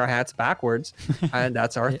both wearing our hats backwards. And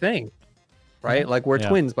that's our thing, right? Like we're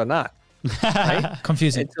twins, but not. Right?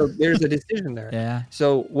 Confusing. And so there's a decision there. Yeah.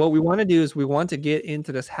 So what we want to do is we want to get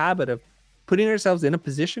into this habit of putting ourselves in a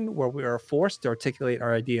position where we are forced to articulate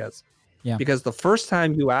our ideas. Yeah. Because the first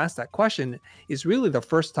time you ask that question is really the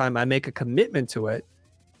first time I make a commitment to it.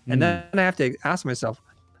 And then I have to ask myself,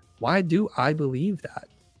 why do I believe that?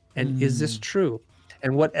 And is this true?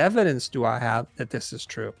 And what evidence do I have that this is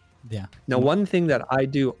true? Yeah. Now, one thing that I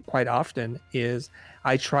do quite often is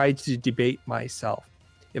I try to debate myself.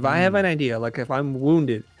 If I have an idea, like if I'm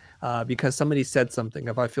wounded because somebody said something,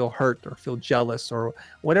 if I feel hurt or feel jealous or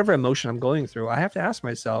whatever emotion I'm going through, I have to ask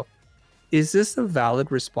myself, is this a valid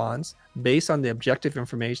response based on the objective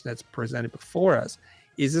information that's presented before us?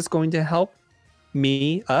 Is this going to help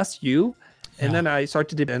me, us, you? And then I start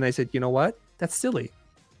to debate and I said, you know what? That's silly.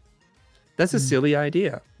 That's a silly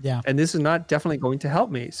idea. Yeah. And this is not definitely going to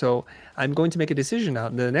help me. So I'm going to make a decision now.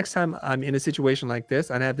 The next time I'm in a situation like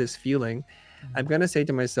this and I have this feeling, I'm going to say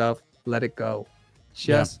to myself, let it go.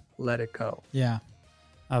 Just let it go. Yeah.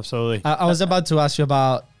 Absolutely. I was about to ask you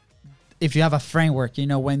about if you have a framework,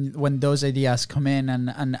 when those ideas come in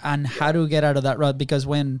and how to get out of that rut. Because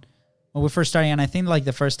when we first started, and I think like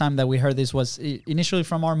the first time that we heard this was initially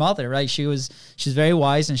from our mother, right? She's very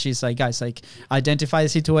wise, and she's like, guys, like identify the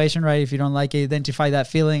situation, right? If you don't like it, identify that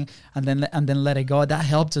feeling and then let it go. That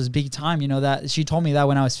helped us big time. That she told me that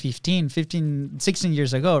when I was 16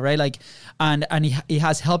 years ago, right? Like, and it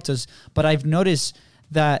has helped us. But I've noticed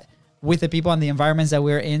that with the people and the environments that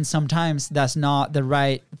we're in, sometimes that's not the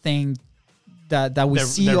right thing that we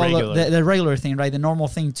see all the regular thing, right? The normal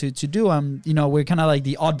thing to do. We're kind of like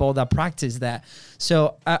the oddball that practice that.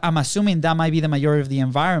 So I'm assuming that might be the majority of the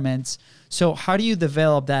environments. So how do you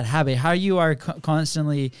develop that habit? How you are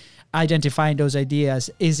constantly identifying those ideas?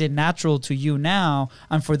 Is it natural to you now?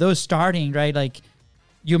 And for those starting, right? Like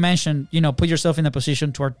you mentioned, put yourself in a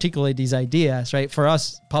position to articulate these ideas, right? For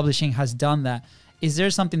us, publishing has done that. Is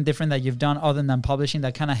there something different that you've done other than publishing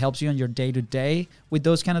that kind of helps you in your day-to-day with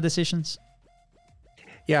those kind of decisions?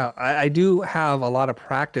 Yeah, I do have a lot of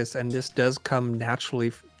practice, and this does come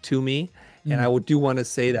naturally to me. And I do want to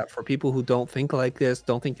say that for people who don't think like this,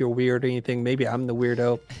 don't think you're weird or anything, maybe I'm the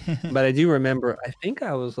weirdo. But I do remember, I think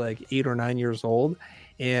I was like 8 or 9 years old.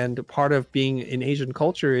 And part of being in Asian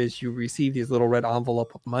culture is you receive these little red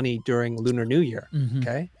envelope of money during Lunar New Year.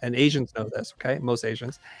 Okay. And Asians know this. Okay. Most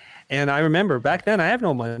Asians. And I remember back then I have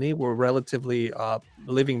no money. We're relatively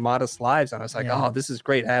living modest lives. And I was like, oh, this is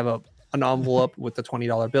great. I have an envelope with the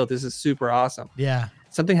 $20 bill. This is super awesome. Yeah.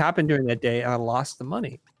 Something happened during that day and I lost the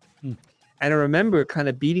money. And I remember kind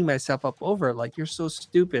of beating myself up over it, like, you're so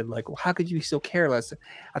stupid. Like, how could you be so careless?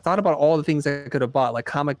 I thought about all the things I could have bought, like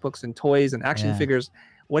comic books and toys and action figures,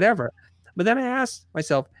 whatever. But then I asked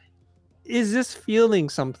myself, is this feeling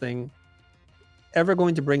something ever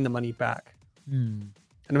going to bring the money back? And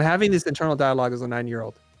I'm having this internal dialogue as a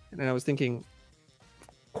 9-year-old. And I was thinking,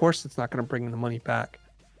 of course, it's not going to bring the money back.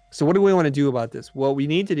 So what do we want to do about this? What we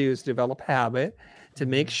need to do is develop habit to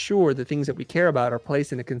make sure the things that we care about are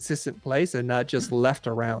placed in a consistent place and not just left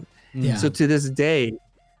around. Yeah. So to this day,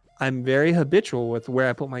 I'm very habitual with where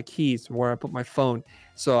I put my keys, where I put my phone.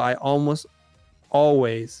 So I almost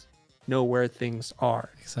always know where things are.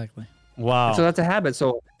 Exactly. Wow. And so that's a habit.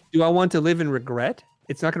 So do I want to live in regret?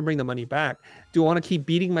 It's not going to bring the money back. Do I want to keep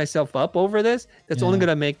beating myself up over this? That's only going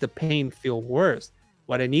to make the pain feel worse.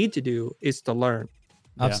 What I need to do is to learn.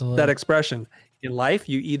 Absolutely. That expression. In life,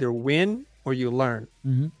 you either win or you learn.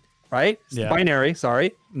 Right? It's binary,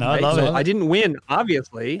 sorry. No, right? I love it. I didn't win,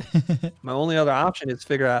 obviously. My only other option is to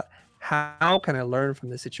figure out how can I learn from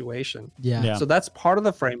the situation. Yeah. So that's part of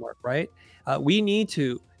the framework, right? We need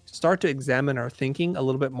to start to examine our thinking a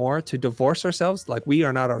little bit more, to divorce ourselves. Like, we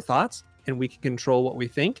are not our thoughts. and we can control what we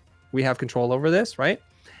think. We have control over this, right?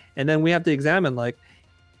 And then we have to examine, like,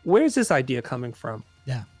 where's this idea coming from?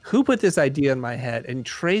 Yeah. Who put this idea in my head, and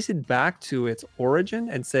trace it back to its origin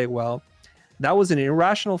and say, well, that was an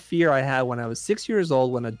irrational fear I had when I was 6 years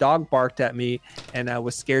old, when a dog barked at me and I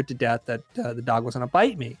was scared to death that the dog was going to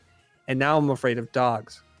bite me. And now I'm afraid of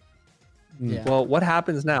dogs. Yeah. Well, what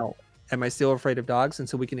happens now? Am I still afraid of dogs? And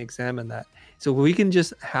so we can examine that. So we can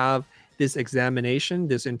just have this examination,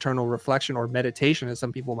 this internal reflection or meditation, as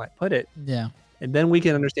some people might put it. Yeah. And then we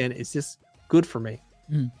can understand, is this good for me?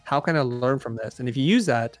 How can I learn from this? And if you use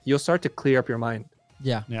that, you'll start to clear up your mind.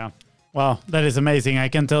 Yeah. Yeah. Wow, that is amazing. I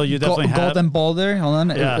can tell you definitely have... Golden boulder. Hold on.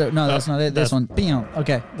 Yeah. No, that's not it. This one. Bam.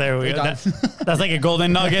 Okay. There we go. That's like a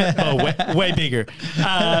golden nugget, but way bigger.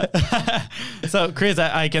 So, Chris,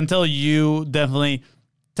 I can tell you definitely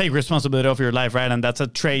take responsibility of your life, right? And that's a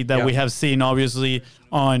trait that we have seen, obviously,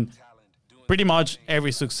 on pretty much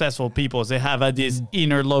every successful people. They have this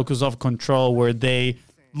inner locus of control where they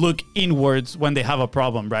look inwards when they have a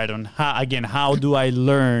problem, right? On how do I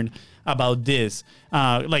learn about this?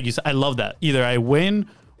 Like you said, I love that. Either I win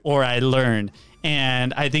or I learn.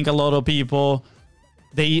 And I think a lot of people,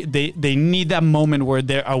 they need that moment where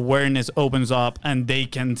their awareness opens up and they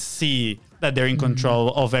can see that they're in control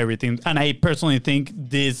of everything. And I personally think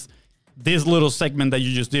this little segment that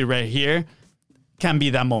you just did right here can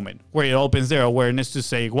be that moment where it opens their awareness to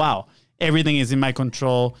say, wow, everything is in my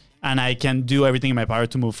control and I can do everything in my power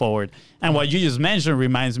to move forward. And what you just mentioned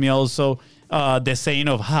reminds me also the saying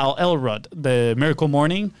of Hal Elrod, the Miracle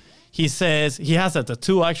Morning. He says, he has a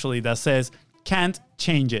tattoo actually that says, can't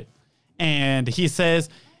change it. And he says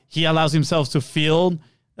he allows himself to feel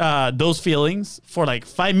those feelings for like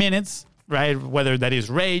 5 minutes, right? Whether that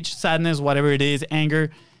is rage, sadness, whatever it is,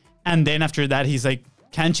 anger. And then after that, he's like,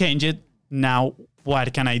 can't change it. Now,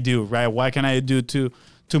 what can I do, right? What can I do to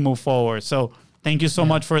move forward? So thank you so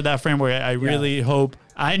much for that framework. I really hope,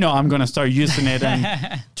 I know I'm going to start using it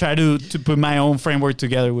and try to put my own framework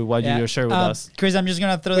together with what you just shared with us. Chris, I'm just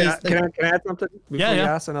going to throw this. Can I add something before you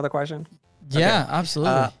ask another question? Yeah,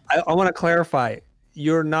 absolutely. I want to clarify.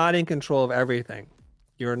 You're not in control of everything.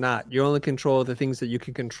 You're not. You're only in control of the things that you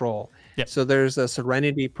can control. Yep. So there's a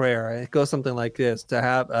serenity prayer. It goes something like this: to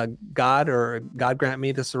have God grant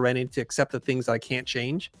me the serenity to accept the things that I can't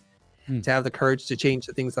change, to have the courage to change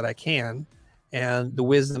the things that I can, and the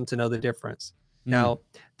wisdom to know the difference. Now,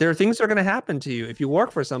 there are things that are going to happen to you. If you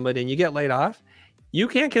work for somebody and you get laid off, you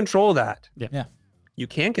can't control that. Yeah. You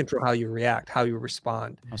can control how you react, how you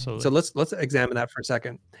respond. Absolutely. So let's examine that for a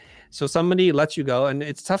second. So somebody lets you go, and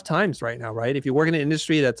it's tough times right now, right? If you work in an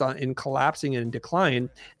industry that's in collapsing and decline,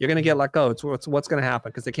 you're going to get let go. It's what's going to happen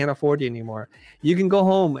because they can't afford you anymore. You can go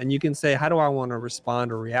home and you can say, how do I want to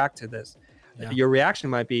respond or react to this? Yeah. Your reaction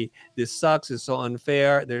might be, this sucks. It's so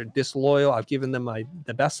unfair. They're disloyal. I've given them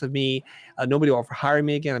the best of me. Nobody will ever hire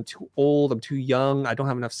me again. I'm too old. I'm too young. I don't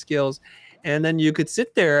have enough skills. And then you could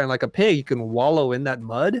sit there and like a pig, you can wallow in that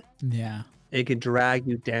mud. Yeah. It could drag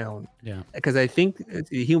you down. Yeah. Because I think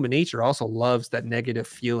human nature also loves that negative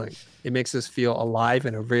feeling. It makes us feel alive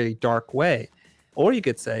in a really dark way. Or you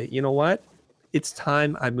could say, you know what? It's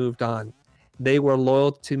time I moved on. They were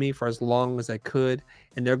loyal to me for as long as I could,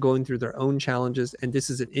 and they're going through their own challenges. And this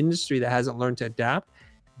is an industry that hasn't learned to adapt.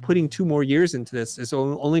 Putting 2 more years into this is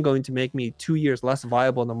only going to make me 2 years less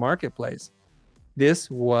viable in the marketplace.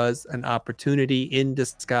 This was an opportunity in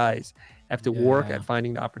disguise. I have to work at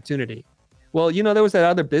finding the opportunity. Well, you know, there was that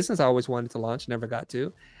other business I always wanted to launch, never got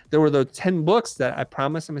to. There were the 10 books that I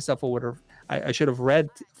promised myself I should have read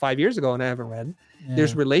 5 years ago and I haven't read. Yeah.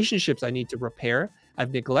 There's relationships I need to repair.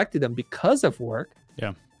 I've neglected them because of work.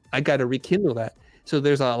 Yeah. I got to rekindle that. So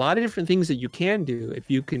there's a lot of different things that you can do. If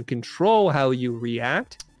you can control how you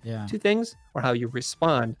react to things or how you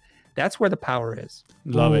respond, that's where the power is.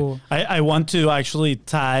 Love it. I want to actually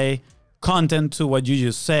tie content to what you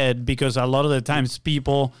just said, because a lot of the times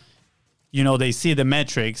people, you know, they see the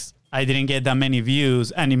metrics. I didn't get that many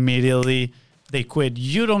views and immediately they quit.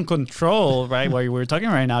 You don't control, right? What we're talking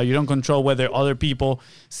right now, you don't control whether other people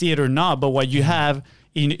see it or not. But what you have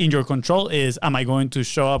in your control is, am I going to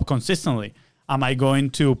show up consistently? Am I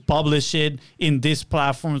going to publish it in these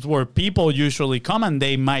platforms where people usually come and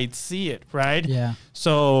they might see it, right? Yeah.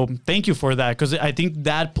 So thank you for that, because I think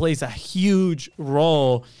that plays a huge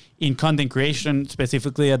role in content creation,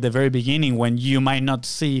 specifically at the very beginning when you might not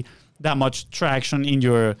see that much traction in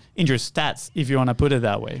your stats, if you want to put it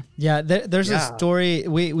that way. Yeah, there's a story.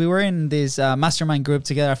 We were in this mastermind group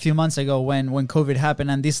together a few months ago when COVID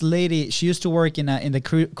happened, and this lady, she used to work in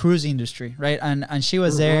the cruise industry, right? And she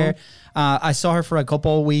was there. I saw her for a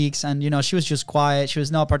couple of weeks, and she was just quiet. She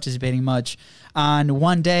was not participating much. And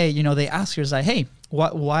one day, they asked her, like, "Hey,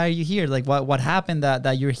 why are you here? Like, what happened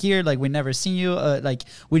that you're here? Like, we never seen you.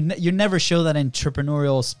 You never showed that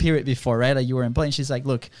entrepreneurial spirit before, right? Like, you were in play." And she's like,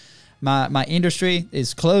 "Look, my industry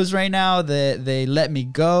is closed right now. They let me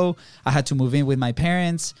go. I had to move in with my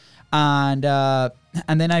parents, and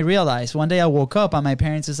then I realized one day I woke up and my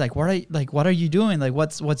parents is like, what are you doing? Like,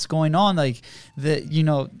 what's going on? Like,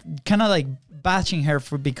 kind of like bashing her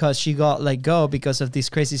because she got let go because of this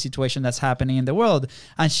crazy situation that's happening in the world.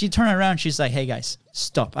 And she turned around, she's like, hey guys,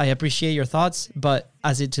 stop. I appreciate your thoughts, but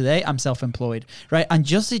as of today, I'm self-employed, right? And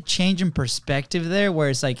just a change in perspective there,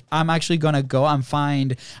 where it's like, I'm actually going to go and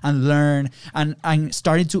find and learn, and I'm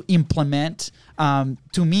starting to implement.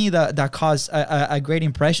 To me, that caused a great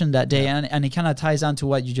impression that day. And it kind of ties on to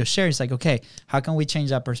what you just shared. It's like, okay, how can we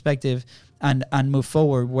change that perspective and move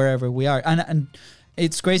forward wherever we are? And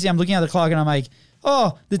it's crazy. I'm looking at the clock and I'm like,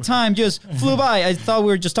 oh, the time just flew by. I thought we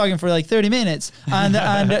were just talking for like 30 minutes. And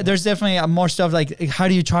there's definitely more stuff like, how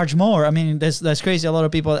do you charge more? I mean, that's crazy. A lot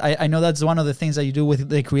of people, I know that's one of the things that you do with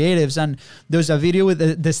the creatives. And there's a video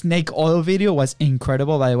with the snake oil video was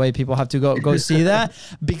incredible. By the way, people have to go see that,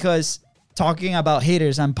 because talking about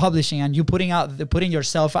haters and publishing and you putting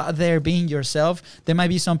yourself out there, being yourself, there might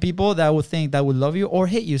be some people that would think that would love you or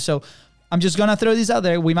hate you. So I'm just going to throw this out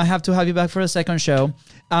there. We might have to have you back for a second show.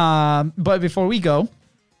 But before we go,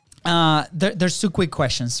 there's two quick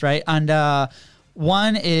questions, right? And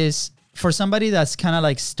one is for somebody that's kind of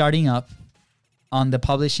like starting up on the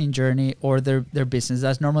publishing journey or their business.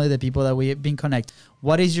 That's normally the people that we've been connect.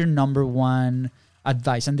 What is your number one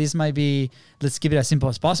advice? And this might be, let's keep it as simple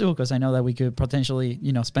as possible, because I know that we could potentially,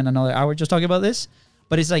 spend another hour just talking about this.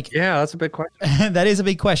 But it's like, yeah, that's a big question. That is a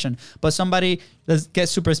big question. But somebody, let's get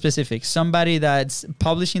super specific. Somebody that's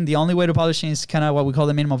publishing, the only way to publishing is kind of what we call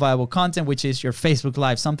the minimum viable content, which is your Facebook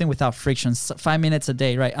Live, something without friction, 5 minutes a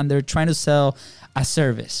day, right? And they're trying to sell a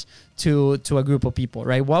service to a group of people,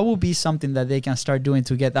 right? What will be something that they can start doing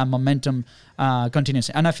to get that momentum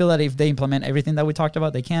continuously? And I feel that if they implement everything that we talked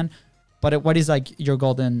about, they can. But what is like your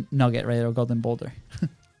golden nugget, right? Or golden boulder?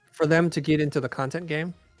 For them to get into the content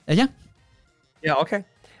game? Yeah. Yeah, okay.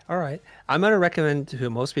 All right. I'm going to recommend to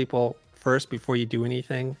most people, first, before you do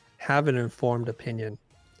anything, have an informed opinion.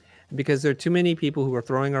 Because there are too many people who are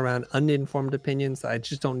throwing around uninformed opinions. I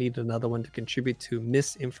just don't need another one to contribute to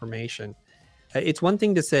misinformation. It's one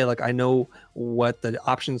thing to say, like, I know what the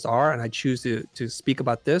options are and I choose to speak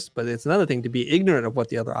about this, but it's another thing to be ignorant of what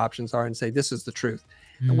the other options are and say, this is the truth.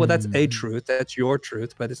 Well, that's a truth. That's your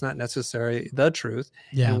truth, but it's not necessarily the truth.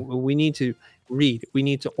 Yeah. And we need to read. We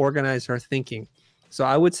need to organize our thinking. So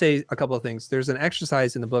I would say a couple of things. There's an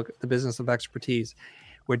exercise in the book, The Business of Expertise,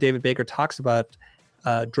 where David Baker talks about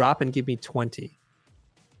drop and give me 20.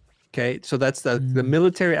 Okay. So that's the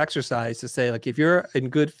military exercise to say, like, if you're in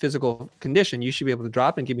good physical condition, you should be able to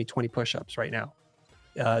drop and give me 20 push-ups right now.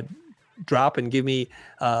 Drop and give me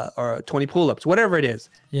or 20 pull-ups, whatever it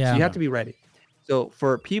is. Yeah. So you have to be ready. So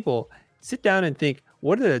for people, sit down and think,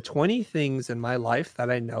 what are the 20 things in my life that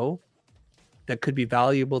I know that could be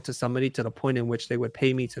valuable to somebody to the point in which they would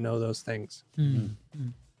pay me to know those things? And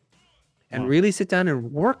really sit down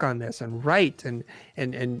and work on this and write.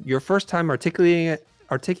 And your first time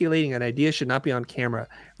articulating an idea should not be on camera.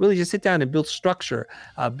 Really just sit down and build structure,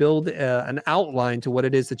 build an outline to what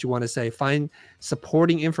it is that you want to say, find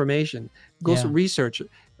supporting information, go some research,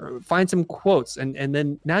 find some quotes, and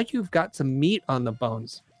then now you've got some meat on the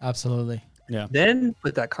bones. Absolutely. Yeah. Then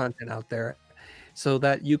put that content out there so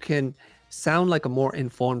that you can sound like a more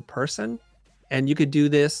informed person, and you could do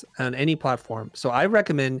this on any platform. So I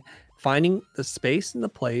recommend finding the space and the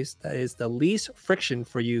place that is the least friction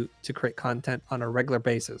for you to create content on a regular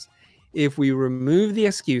basis. If we remove the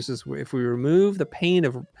excuses, if we remove the pain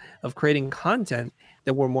of creating content,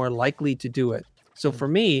 then we're more likely to do it. So for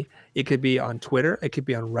me, it could be on Twitter, it could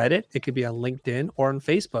be on Reddit, it could be on LinkedIn or on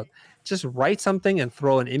Facebook. Just write something and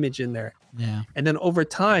throw an image in there. Yeah. And then over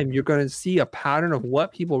time, you're going to see a pattern of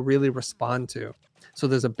what people really respond to. So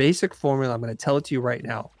there's a basic formula. I'm going to tell it to you right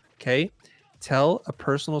now. Okay. Tell a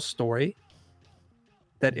personal story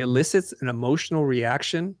that elicits an emotional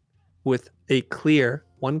reaction with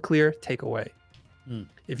one clear takeaway.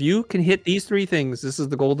 If you can hit these three things, this is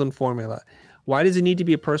the golden formula. Why does it need to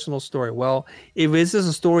be a personal story? Well, if this is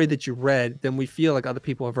a story that you read, then we feel like other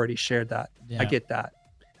people have already shared that. Yeah. I get that.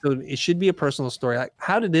 So it should be a personal story. Like,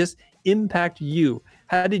 how did this impact you?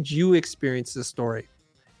 How did you experience the story?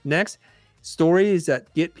 Next, stories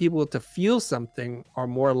that get people to feel something are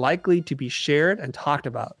more likely to be shared and talked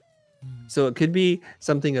about. So it could be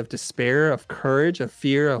something of despair, of courage, of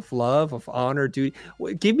fear, of love, of honor, duty.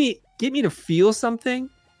 Get me to feel something.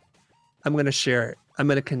 I'm going to share it. I'm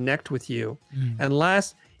going to connect with you. And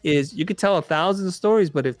last is, you could tell 1,000 stories,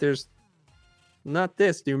 but if there's not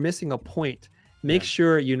this, you're missing a point. Make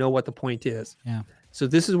sure you know what the point is. Yeah. So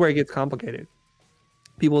this is where it gets complicated.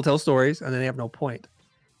 People tell stories and then they have no point.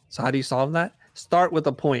 So how do you solve that? Start with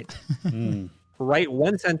a point. Write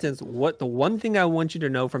one sentence. What the one thing I want you to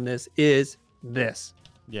know from this is this.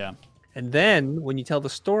 Yeah. And then when you tell the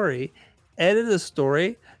story, edit the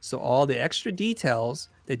story so all the extra details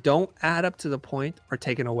that don't add up to the point are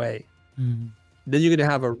taken away. Then you're going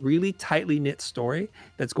to have a really tightly knit story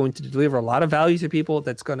that's going to deliver a lot of value to people,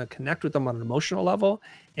 that's going to connect with them on an emotional level.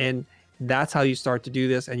 And that's how you start to do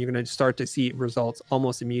this. And you're going to start to see results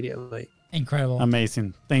almost immediately. Incredible.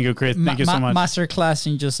 Amazing. Thank you, Chris. Thank you so much. Masterclass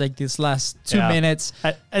in just like these last 2 minutes.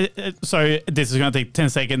 Sorry, this is going to take 10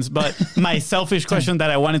 seconds, but my selfish question that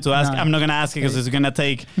I wanted to ask, I'm not going to ask it because it's going to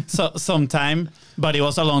take some time, but it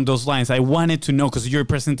was along those lines. I wanted to know, because your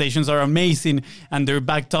presentations are amazing and they're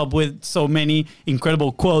backed up with so many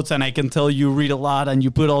incredible quotes, and I can tell you read a lot and you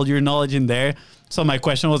put all your knowledge in there. So my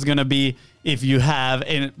question was going to be, if you have,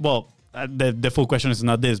 the full question is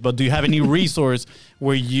not this, but do you have any resource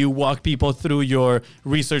where you walk people through your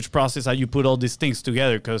research process, how you put all these things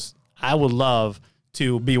together? Because I would love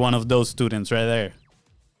to be one of those students right there.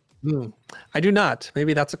 I do not.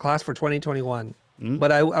 Maybe that's a class for 2021.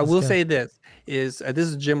 But I will say this is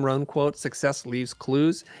a Jim Rohn quote: "Success leaves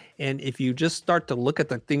clues." And if you just start to look at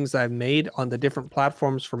the things I've made on the different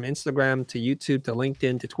platforms, from Instagram to YouTube to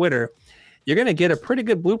LinkedIn to Twitter, you're going to get a pretty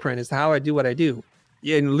good blueprint as to how I do what I do.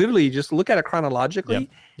 Yeah, and literally just look at it chronologically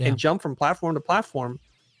and jump from platform to platform.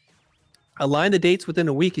 Align the dates within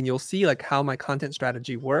a week, and you'll see like how my content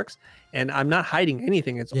strategy works. And I'm not hiding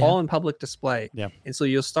anything. It's all in public display. Yeah. And so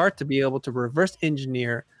you'll start to be able to reverse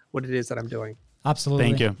engineer what it is that I'm doing. Absolutely.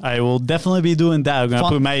 Thank you. I will definitely be doing that. I'm going to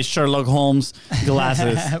put my Sherlock Holmes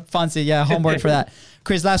glasses. Fancy. Yeah, homework for that.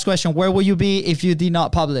 Chris, last question. Where will you be if you did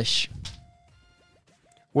not publish?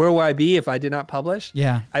 Where would I be if I did not publish?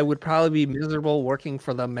 Yeah. I would probably be miserable working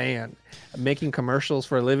for the man, making commercials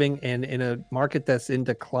for a living, and in a market that's in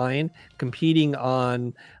decline, competing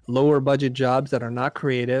on lower budget jobs that are not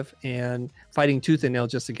creative, and fighting tooth and nail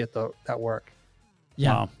just to get that work.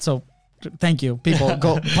 Yeah. Wow. So thank you. People,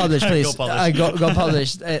 go publish, please. Go publish. Go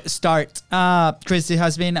publish. Start. Chris, it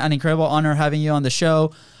has been an incredible honor having you on the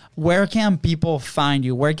show. Where can people find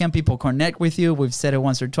you? Where can people connect with you? We've said it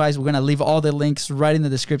once or twice. We're going to leave all the links right in the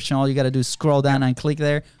description. All you got to do is scroll down and click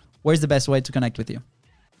there. Where's the best way to connect with you?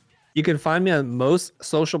 You can find me on most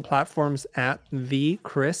social platforms at the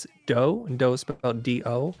Chris Do, and Do is spelled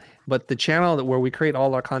D-O. But the channel where we create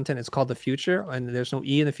all our content is called The Future, and there's no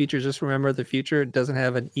E in The Future. Just remember, The Future doesn't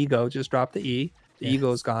have an ego. Just drop the E. The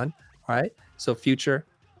ego is gone. All right? So Future,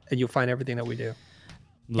 and you'll find everything that we do.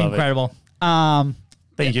 Love Incredible.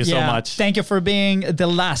 Thank you so much. Thank you for being the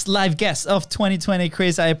last live guest of 2020,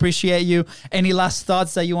 Chris. I appreciate you. Any last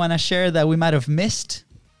thoughts that you want to share that we might have missed?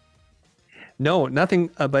 No,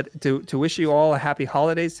 nothing but to wish you all a happy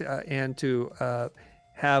holidays and to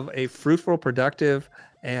have a fruitful, productive,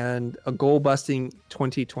 and a goal-busting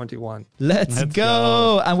 2021. Let's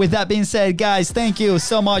go. And with that being said, guys, thank you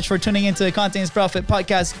so much for tuning into the Content is Profit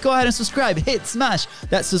podcast. Go ahead and subscribe. Smash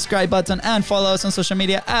that subscribe button and follow us on social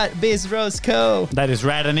media at BizRosCo. That is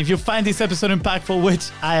right. And if you find this episode impactful,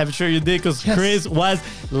 which I am sure you did because Chris was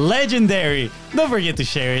legendary, don't forget to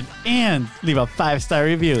share it and leave a 5-star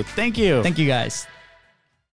review. Thank you. Thank you, guys.